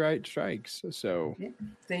copyright strikes. So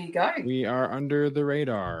there you go. We are under the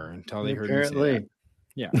radar until they heard me say that.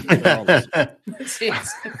 Yeah.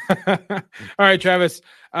 All right, Travis.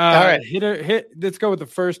 All right, hit. Let's go with the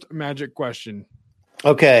first magic question.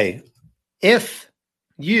 Okay, if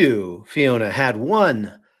you, Fiona, had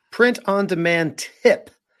one print-on-demand tip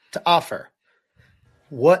to offer,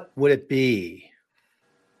 what would it be?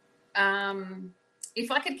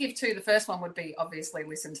 If I could give two, the first one would be obviously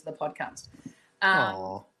listen to the podcast.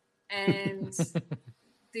 And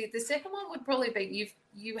the second one would probably be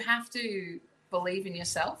you have to believe in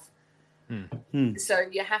yourself. So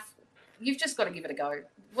you've just got to give it a go.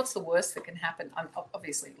 What's the worst that can happen?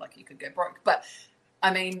 Obviously, like, you could go broke, but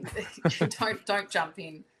I mean, don't jump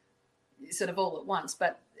in sort of all at once,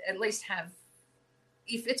 but at least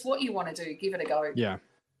if it's what you want to do, give it a go. Yeah.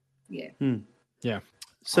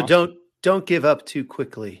 So awesome. Don't give up too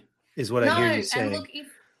quickly is what I hear you saying. And look,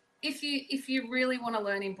 if you really want to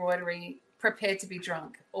learn embroidery, prepare to be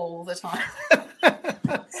drunk all the time.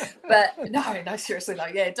 But no, seriously, no.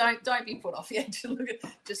 Yeah, don't be put off. Yeah, just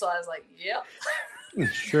I was like, yep.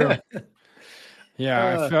 Sure.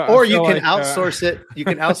 Yeah. You can outsource it. You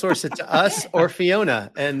can outsource it to us or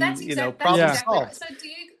Fiona, and problem solved. So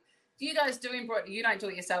do you guys do embroidery? You don't do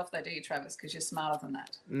it yourself, though, do you, Travis? Because you're smarter than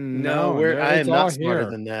that. No, I am not smarter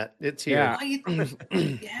than that. It's here.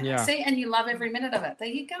 Yeah. See, and you love every minute of it. There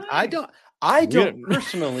you go. I don't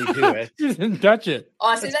personally do it. You didn't touch it.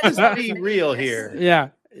 Oh, see, that's be real here.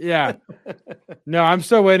 Yeah. No, I'm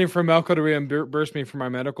still waiting for Melco to reimburse me for my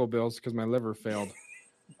medical bills because my liver failed.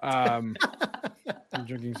 I'm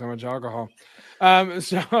drinking so much alcohol.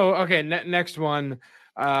 Next one.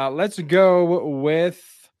 Let's go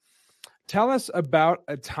with. Tell us about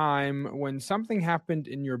a time when something happened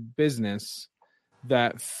in your business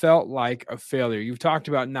that felt like a failure. You've talked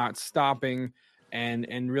about not stopping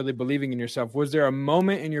and really believing in yourself. Was there a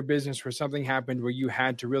moment in your business where something happened where you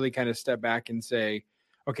had to really kind of step back and say,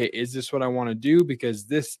 okay, is this what I want to do? Because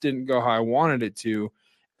this didn't go how I wanted it to.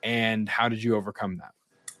 And how did you overcome that?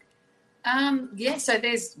 So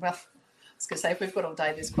there's, I was going to say, if we've got all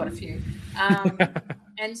day, there's quite a few.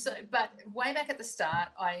 And so, but way back at the start,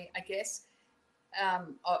 I guess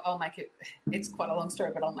I'll make it, it's quite a long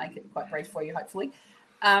story, but I'll make it quite brief for you, hopefully.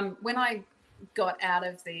 When I got out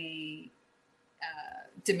of the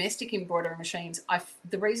domestic embroidery machines,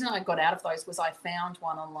 the reason I got out of those was I found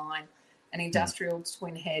one online, an industrial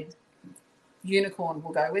twin head unicorn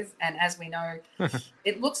we'll go with. And as we know,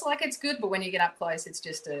 it looks like it's good, but when you get up close, it's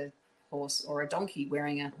just a horse or a donkey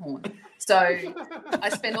wearing a horn. So I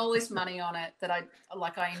spent all this money on it that I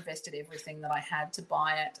invested everything that I had to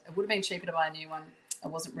buy it. It would have been cheaper to buy a new one. I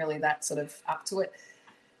wasn't really that sort of up to it.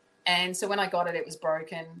 And so when I got it, it was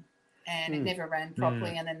broken and it never ran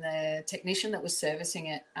properly. And then the technician that was servicing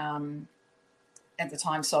it at the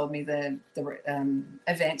time sold me the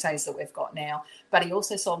Avantes that we've got now. But he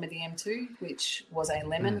also sold me the M2, which was a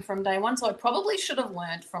lemon from day one. So I probably should have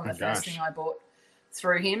learned from the first thing I bought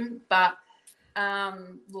through him. But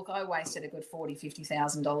look, I wasted a good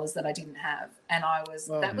 $40,000-$50,000 that I didn't have. And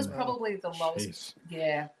that was probably the lowest.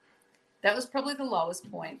 Yeah. That was probably the lowest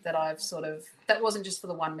point that I've that wasn't just for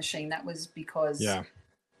the one machine. That was because,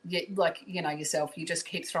 yourself, you just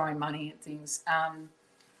keep throwing money at things.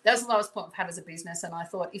 That was the lowest point I've had as a business. And I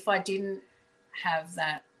thought if I didn't have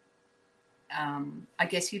that, I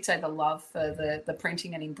guess you'd say the love for the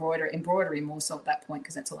printing and embroidery more so at that point,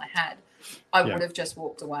 because that's all I had, I would have just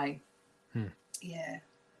walked away. Yeah.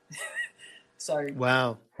 So.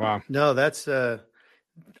 Wow. No, that's,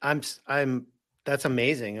 that's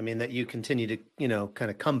amazing. I mean, that you continue to, kind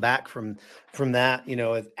of come back from that,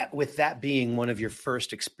 with that being one of your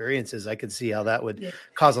first experiences. I could see how that would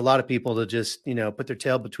cause a lot of people to just, put their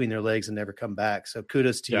tail between their legs and never come back. So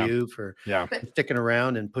kudos to you for sticking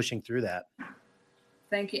around and pushing through that.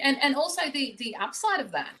 Thank you. And also the upside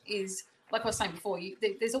of that is, like I was saying before,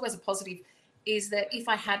 there's always a positive, is that if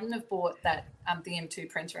I hadn't have bought that the M2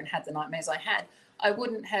 printer and had the nightmares I had, I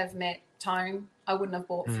wouldn't have met Tone, I wouldn't have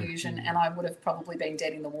bought Fusion, and I would have probably been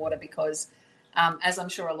dead in the water because, as I'm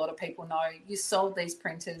sure a lot of people know, you sold these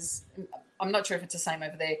printers. I'm not sure if it's the same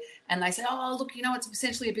over there. And they say, oh, look, it's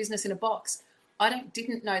essentially a business in a box. I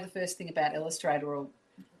didn't know the first thing about Illustrator or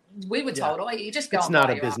we were told, you just go. It's and not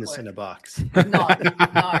buy a your business artwork. in a box. No,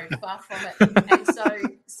 far from it. And so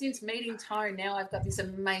since meeting Tone, now I've got this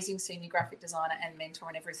amazing senior graphic designer and mentor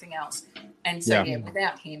and everything else. And so,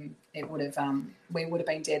 without him, it would have we would have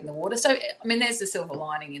been dead in the water. So, I mean, there's the silver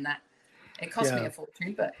lining in that. It cost me a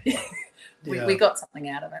fortune, but we got something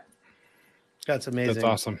out of it. That's amazing. That's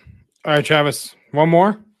awesome. All right, Travis, one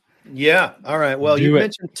more? Yeah. All right. Well,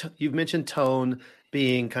 you've mentioned Tone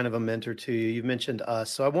being kind of a mentor to you. You've mentioned us.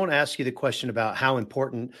 So I won't ask you the question about how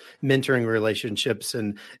important mentoring relationships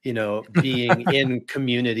and, being in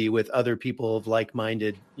community with other people of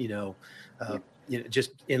like-minded,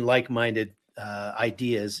 just in like-minded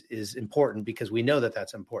ideas is important, because we know that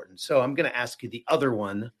that's important. So I'm going to ask you the other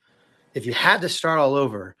one. If you had to start all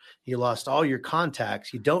over, you lost all your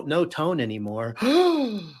contacts, you don't know Tone anymore.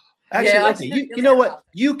 Actually, you know what?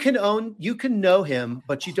 You can know him,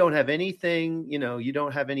 but you don't have anything, you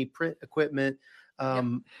don't have any print equipment.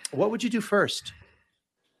 What would you do first?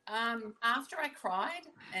 After I cried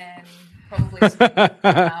and probably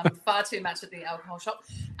far too much at the alcohol shop,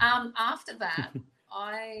 after that,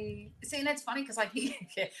 and that's funny because I hear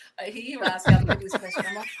you ask other people this question.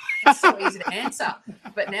 I'm like, it's so easy to answer.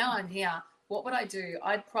 But now I'm here. What would I do?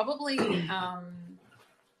 I'd probably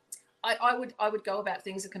I would go about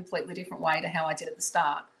things a completely different way to how I did at the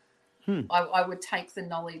start. I would take the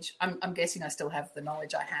knowledge. I'm guessing I still have the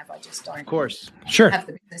knowledge I have. I just don't. Of course. Have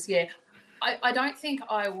the business. Yeah. I don't think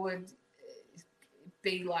I would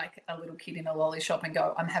be like a little kid in a lolly shop and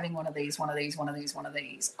go, I'm having one of these.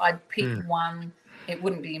 I'd pick one. It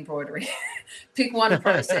wouldn't be embroidery. Pick one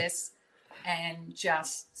process and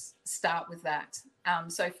just start with that.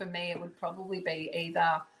 So for me, it would probably be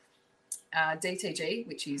either DTG,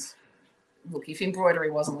 which is, look, if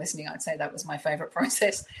embroidery wasn't listening, I'd say that was my favorite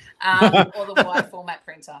process, or the wide format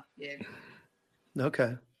printer. Yeah.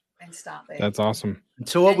 Okay. And start there. That's awesome.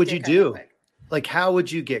 So what would you do? Like, how would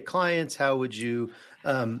you get clients? How would you,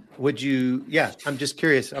 I'm just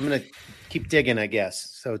curious. I'm going to keep digging, I guess.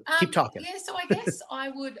 So keep talking. Yeah. So I guess I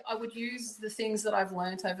would use the things that I've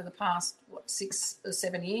learned over the past, 6 or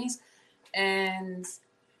 7 years. And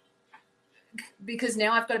because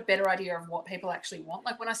now I've got a better idea of what people actually want.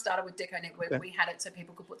 Like when I started with Deco Network, we had it so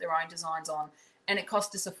people could put their own designs on, and it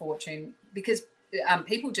cost us a fortune because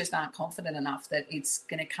people just aren't confident enough that it's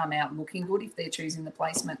going to come out looking good if they're choosing the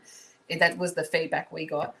placement. That was the feedback we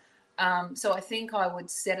got. So I think I would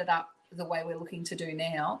set it up the way we're looking to do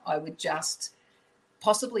now. I would just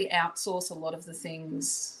possibly outsource a lot of the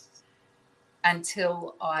things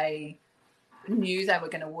until I knew they were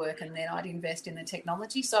going to work, and then I'd invest in the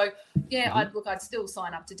technology. So I'd still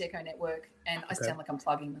sign up to Deco Network, and I sound like I'm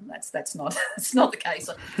plugging them. That's not the case.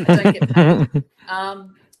 I don't get paid.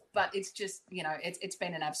 But it's just, it's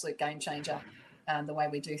been an absolute game changer, the way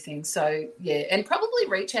we do things. So and probably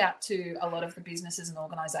reach out to a lot of the businesses and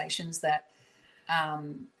organizations that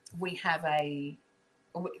we have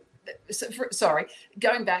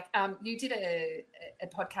going back, you did a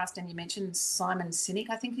podcast and you mentioned Simon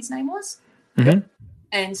Sinek, I think his name was. Mm-hmm.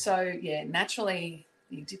 And so, naturally,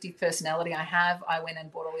 the addictive personality I have, I went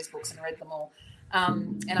and bought all his books and read them all.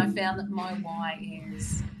 And I found that my why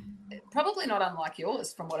is probably not unlike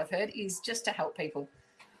yours, from what I've heard, is just to help people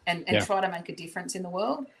and try to make a difference in the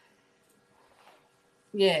world.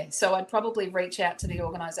 Yeah, so I'd probably reach out to the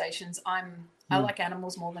organisations. I like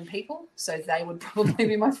animals more than people, so they would probably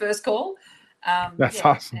be my first call. That's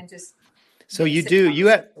awesome. And just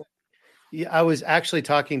I was actually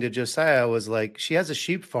talking to Josiah. I was like, she has a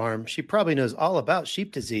sheep farm. She probably knows all about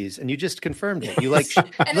sheep disease, and you just confirmed it. You like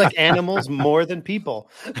animals more than people.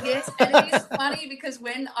 Yes, and it is funny because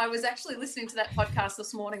when I was actually listening to that podcast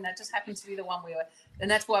this morning, that just happened to be the one and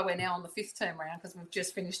that's why we're now on the 5th term round, because we've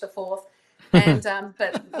just finished the 4th. And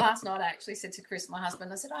but last night I actually said to Chris, my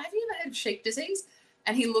husband, I said, have you ever heard of sheep disease?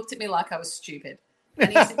 And he looked at me like I was stupid. And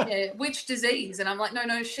he said, yeah, which disease? And I'm like,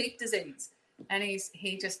 no, sheep disease. And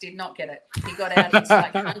he just did not get it. He got out his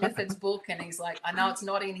Hungerford's book, and he's like, I know it's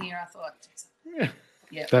not in here. I thought,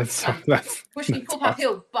 yeah, that's pushing full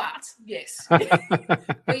uphill, but yes,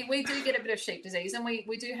 we do get a bit of sheep disease, and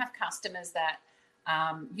we do have customers that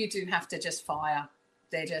you do have to just fire.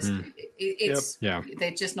 They're just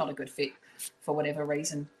they're just not a good fit for whatever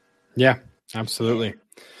reason. Yeah, absolutely.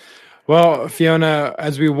 Well, Fiona,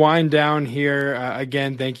 as we wind down here,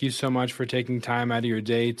 again, thank you so much for taking time out of your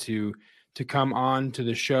day to come on to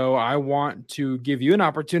the show. I want to give you an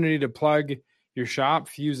opportunity to plug your shop,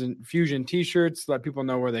 Fusion T-shirts, let people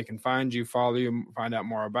know where they can find you, follow you, find out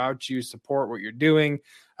more about you, support what you're doing.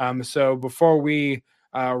 So before we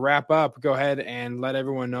wrap up, go ahead and let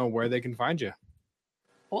everyone know where they can find you.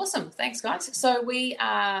 Awesome. Thanks, guys. So we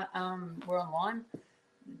are we're online.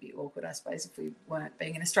 be awkward, I suppose, if we weren't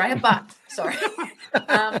being in Australia. But sorry, so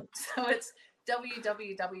it's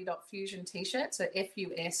www.fusiontshirts, so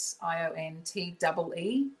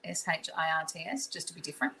FUSIONTEESHIRTS, just to be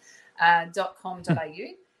different, .com.au.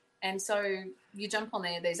 And so you jump on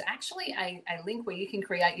there. There's actually a link where you can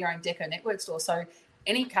create your own Deco Network store. So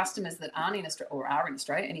any customers that aren't in Australia or are in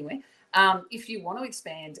Australia anyway, if you want to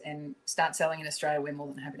expand and start selling in Australia, we're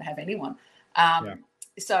more than happy to have anyone.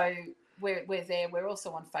 So we're there. We're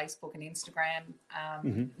also on Facebook and Instagram.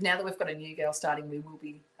 Now that we've got a new girl starting, we will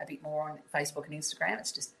be a bit more on Facebook and Instagram.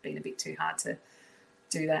 It's just been a bit too hard to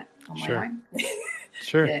do that on my own.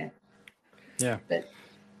 But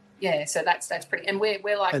yeah, so that's pretty. And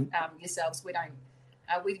we're like yourselves. We don't.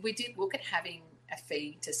 We did look at having a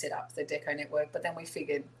fee to set up the Deco Network, but then we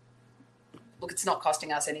figured, look, it's not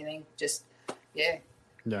costing us anything. Just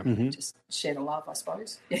just share the love, I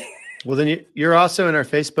suppose. Well, then you're also in our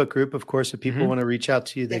Facebook group. Of course, if people want to reach out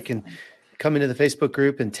to you, they can come into the Facebook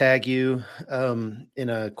group and tag you in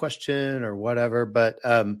a question or whatever. But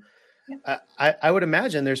I would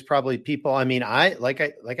imagine there's probably people. I mean, like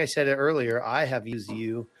I said earlier, I have used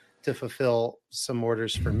you to fulfill some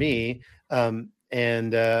orders for me,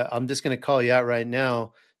 and I'm just going to call you out right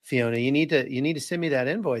now. Fiona, you need to send me that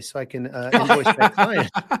invoice so I can invoice that client.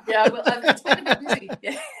 Yeah, well, it's been a bit busy.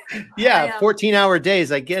 Yeah, 14-hour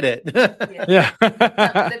days. I get it. They've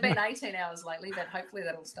been 18 hours lately, but hopefully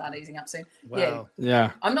that'll start easing up soon. Wow.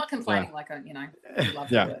 Yeah. I'm not complaining. I love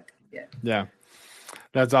the work. Yeah.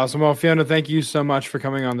 That's awesome. Well, Fiona, thank you so much for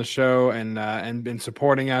coming on the show and been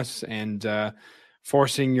supporting us and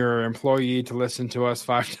forcing your employee to listen to us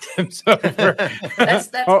 5 times over. That's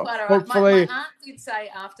quite all right. Hopefully. My aunt did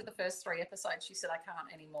say after the first 3 episodes, she said, I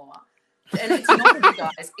can't anymore. And it's not you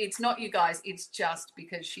guys. It's not you guys. It's just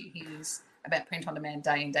because she hears about print on demand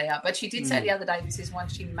day in, day out. But she did say the other day, this is one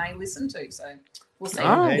she may listen to. So we'll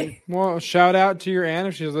see. Well, shout out to your aunt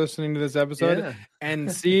if she's listening to this episode. Yeah.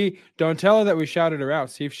 And don't tell her that we shouted her out.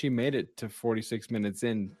 See if she made it to 46 minutes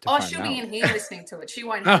in. She'll be in here listening to it. She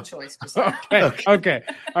won't have a choice. Okay.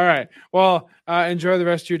 All right. Well, enjoy the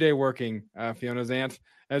rest of your day working, Fiona's aunt,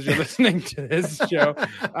 as you're listening to this show.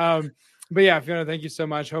 But yeah, Fiona, thank you so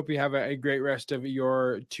much. Hope you have a great rest of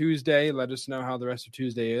your Tuesday. Let us know how the rest of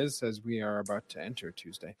Tuesday is as we are about to enter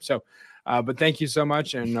Tuesday. So, but thank you so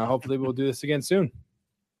much. And hopefully we'll do this again soon.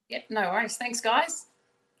 Yep. No worries. Thanks, guys.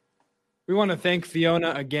 We want to thank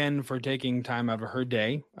Fiona again for taking time out of her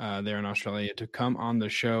day there in Australia to come on the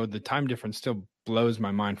show. The time difference still blows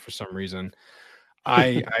my mind for some reason.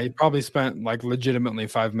 I probably spent like legitimately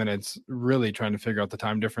 5 minutes really trying to figure out the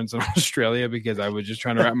time difference in Australia because I was just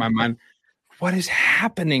trying to wrap my mind. What is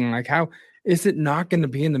happening? Like, how is it not going to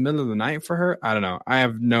be in the middle of the night for her? I don't know. I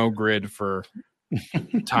have no grid for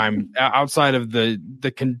time outside of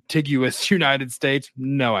the contiguous United States.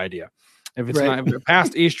 No idea. If it's not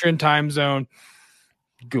past Eastern time zone,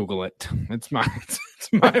 Google it. It's my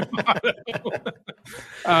motto.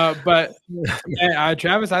 But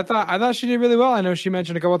Travis, I thought she did really well. I know she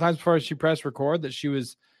mentioned a couple of times before she pressed record that she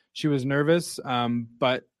was nervous.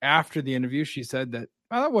 But after the interview, she said that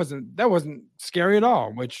that wasn't scary at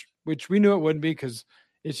all, which we knew it wouldn't be because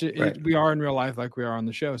we are in real life like we are on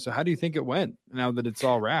the show. So how do you think it went now that it's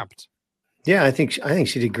all wrapped? Yeah, I think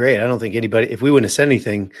she did great. I don't think anybody, if we wouldn't have said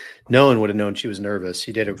anything, no one would have known she was nervous.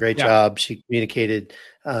 She did a great job. She communicated,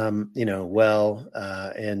 well.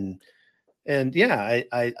 And yeah,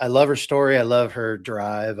 I love her story. I love her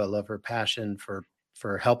drive. I love her passion for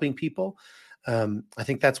helping people. I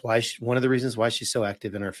think that's why one of the reasons why she's so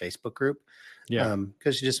active in our Facebook group. Yeah.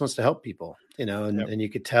 Because she just wants to help people, and you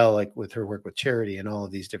could tell like with her work with charity and all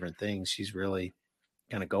of these different things, she's really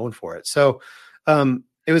kind of going for it. So,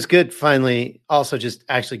 it was good finally also just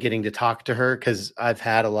actually getting to talk to her because I've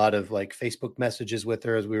had a lot of like Facebook messages with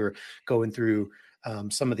her as we were going through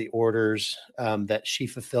some of the orders that she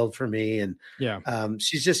fulfilled for me. And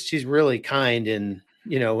she's really kind and,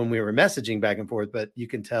 when we were messaging back and forth, but you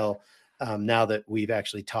can tell now that we've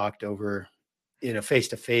actually talked over, face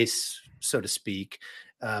to face, so to speak,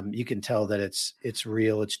 you can tell that it's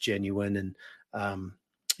real, it's genuine. And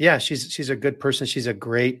she's a good person. She's a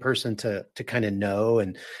great person to kind of know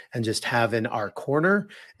and just have in our corner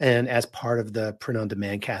and as part of the Print on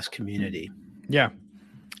Demand Cast community. Yeah,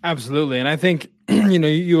 absolutely. And I think,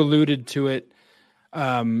 you alluded to it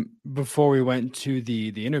before we went to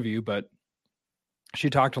the interview, but she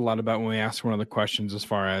talked a lot about when we asked one of the questions as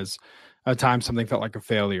far as a time something felt like a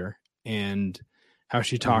failure and how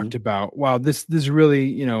she talked about, wow, this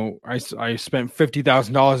really, I spent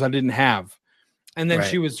 $50,000 I didn't have. And then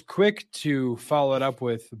she was quick to follow it up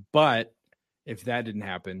with, but if that didn't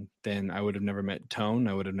happen, then I would have never met Tone.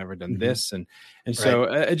 I would have never done this. And so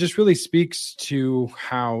it just really speaks to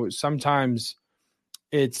how sometimes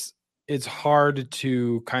it's hard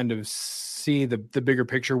to kind of see the bigger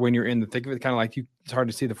picture when you're in the thick of it. Kind of like it's hard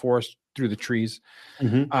to see the forest through the trees.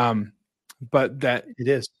 But that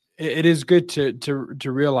it is good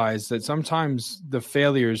to realize that sometimes the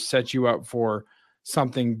failures set you up for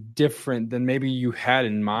something different than maybe you had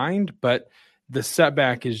in mind, but the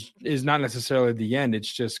setback is not necessarily the end.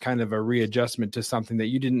 It's just kind of a readjustment to something that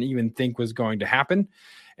you didn't even think was going to happen.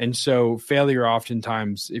 And so failure,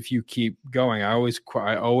 oftentimes, if you keep going, I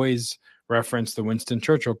always reference the Winston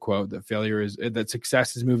Churchill quote that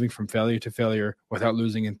success is moving from failure to failure without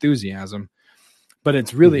losing enthusiasm. But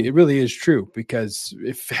it really is true, because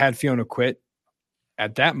if had Fiona quit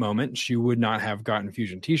at that moment, she would not have gotten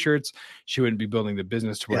Fusion t-shirts. She wouldn't be building the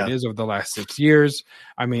business to where it is over the last 6 years.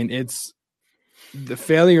 I mean, the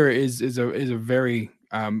failure is a very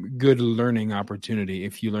good learning opportunity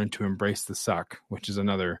if you learn to embrace the suck, which is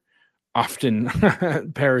another often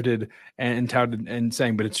parroted and touted and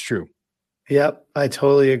saying, but it's true. Yep, I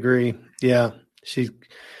totally agree. Yeah, she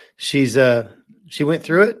went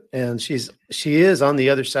through it, and she is on the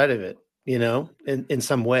other side of it, in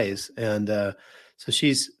some ways, and so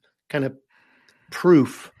she's kind of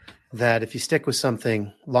proof that if you stick with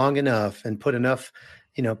something long enough and put enough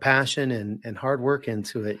passion and hard work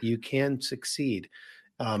into it, you can succeed.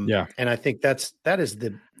 And I think that is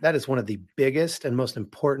one of the biggest and most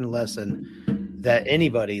important lesson that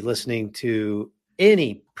anybody listening to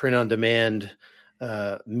any print on demand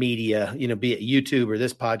media, be it YouTube or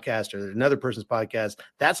this podcast or another person's podcast,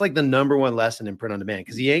 that's like the number one lesson in print on demand,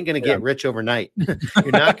 because you ain't going to get rich overnight.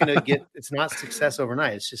 You're not going to it's not success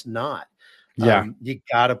overnight. It's just not. You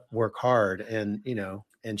got to work hard,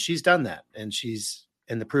 and she's done that, and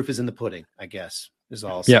the proof is in the pudding, I guess, is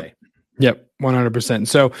all I'll say. Yep. 100%.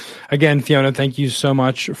 So again, Fiona, thank you so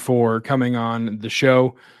much for coming on the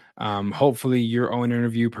show. Hopefully your own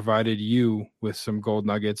interview provided you with some gold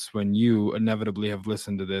nuggets when you inevitably have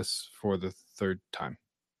listened to this for the third time.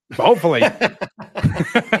 Hopefully,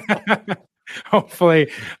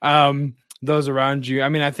 those around you. I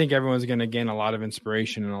mean, I think everyone's going to gain a lot of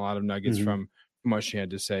inspiration and a lot of nuggets from what she had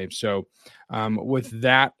to say. So with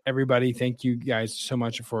that, everybody, thank you guys so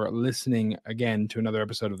much for listening again to another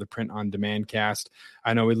episode of the Print on Demand cast.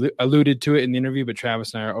 I know we alluded to it in the interview, but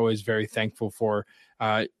Travis and I are always very thankful for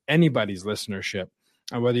anybody's listenership.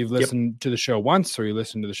 Whether you've listened to the show once, or you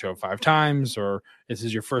listened to the show 5 times, or this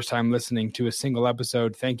is your first time listening to a single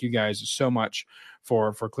episode, thank you guys so much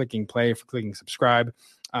for clicking play, for clicking subscribe.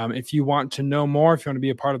 If you want to know more, if you want to be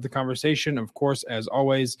a part of the conversation, of course, as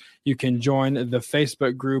always, you can join the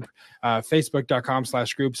Facebook group,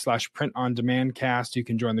 facebook.com/group/printondemandcast. You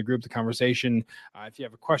can join the group, the conversation. If you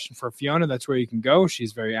have a question for Fiona, that's where you can go.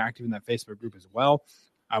 She's very active in that Facebook group as well.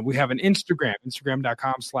 We have an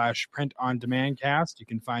instagram.com/printondemandcast. You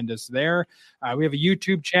can find us there. We have a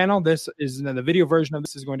YouTube channel. This is the video version of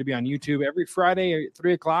this is going to be on YouTube every Friday at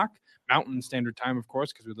 3:00. Mountain Standard Time, of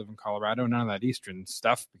course, because we live in Colorado. None of that Eastern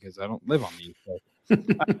stuff, because I don't live on the East Coast.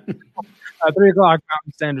 3:00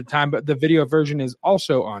 Mountain Standard Time, but the video version is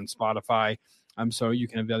also on Spotify, so you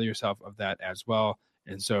can avail yourself of that as well.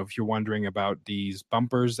 And so if you're wondering about these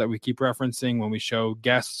bumpers that we keep referencing when we show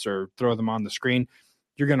guests or throw them on the screen,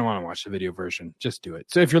 you're going to want to watch the video version. Just do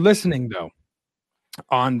it. So if you're listening, though,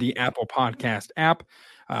 on the Apple Podcast app,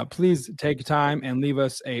 please take time and leave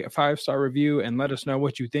us a 5-star review and let us know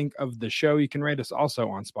what you think of the show. You can rate us also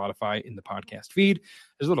on Spotify in the podcast feed.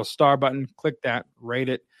 There's a little star button. Click that, rate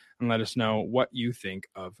it, and let us know what you think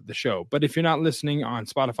of the show. But if you're not listening on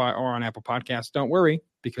Spotify or on Apple Podcasts, don't worry,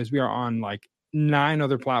 because we are on like 9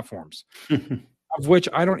 other platforms, of which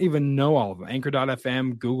I don't even know all of them.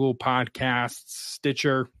 Anchor.fm, Google Podcasts,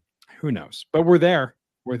 Stitcher, who knows? But we're there.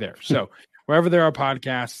 We're there. So wherever there are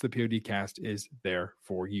podcasts, the PODcast is there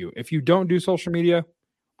for you. If you don't do social media,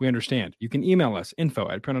 we understand. You can email us,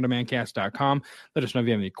 info@printondemandcast.com. Let us know if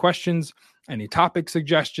you have any questions, any topic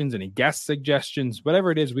suggestions, any guest suggestions,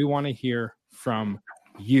 whatever it is, we want to hear from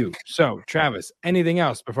you. So, Travis, anything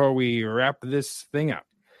else before we wrap this thing up?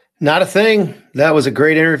 Not a thing. That was a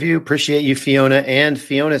great interview. Appreciate you, Fiona, and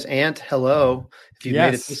Fiona's aunt. Hello. If you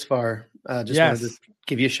made it this far, just wanted to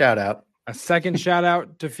give you a shout out. A second shout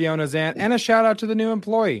out to Fiona's aunt, and a shout out to the new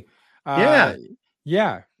employee.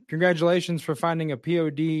 Yeah. Congratulations for finding a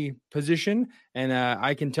POD position. And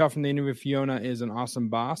I can tell from the interview, Fiona is an awesome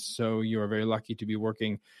boss. So you are very lucky to be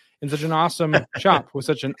working in such an awesome shop with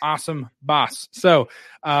such an awesome boss. So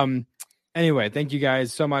anyway, thank you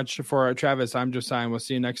guys so much. For Travis, I'm Josiah, and we'll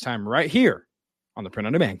see you next time right here on the Print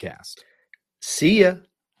on Demand cast. See ya.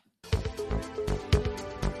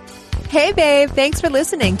 Hey, babe. Thanks for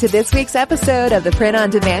listening to this week's episode of the Print on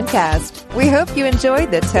Demand Cast. We hope you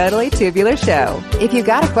enjoyed the Totally Tubular Show. If you've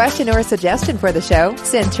got a question or a suggestion for the show,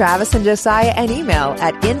 send Travis and Josiah an email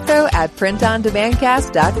at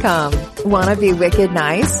info@printondemandcast.com. Want to be wicked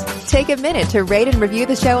nice? Take a minute to rate and review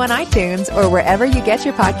the show on iTunes or wherever you get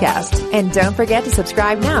your podcast. And don't forget to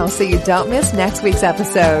subscribe now so you don't miss next week's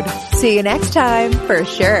episode. See you next time, for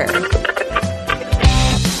sure.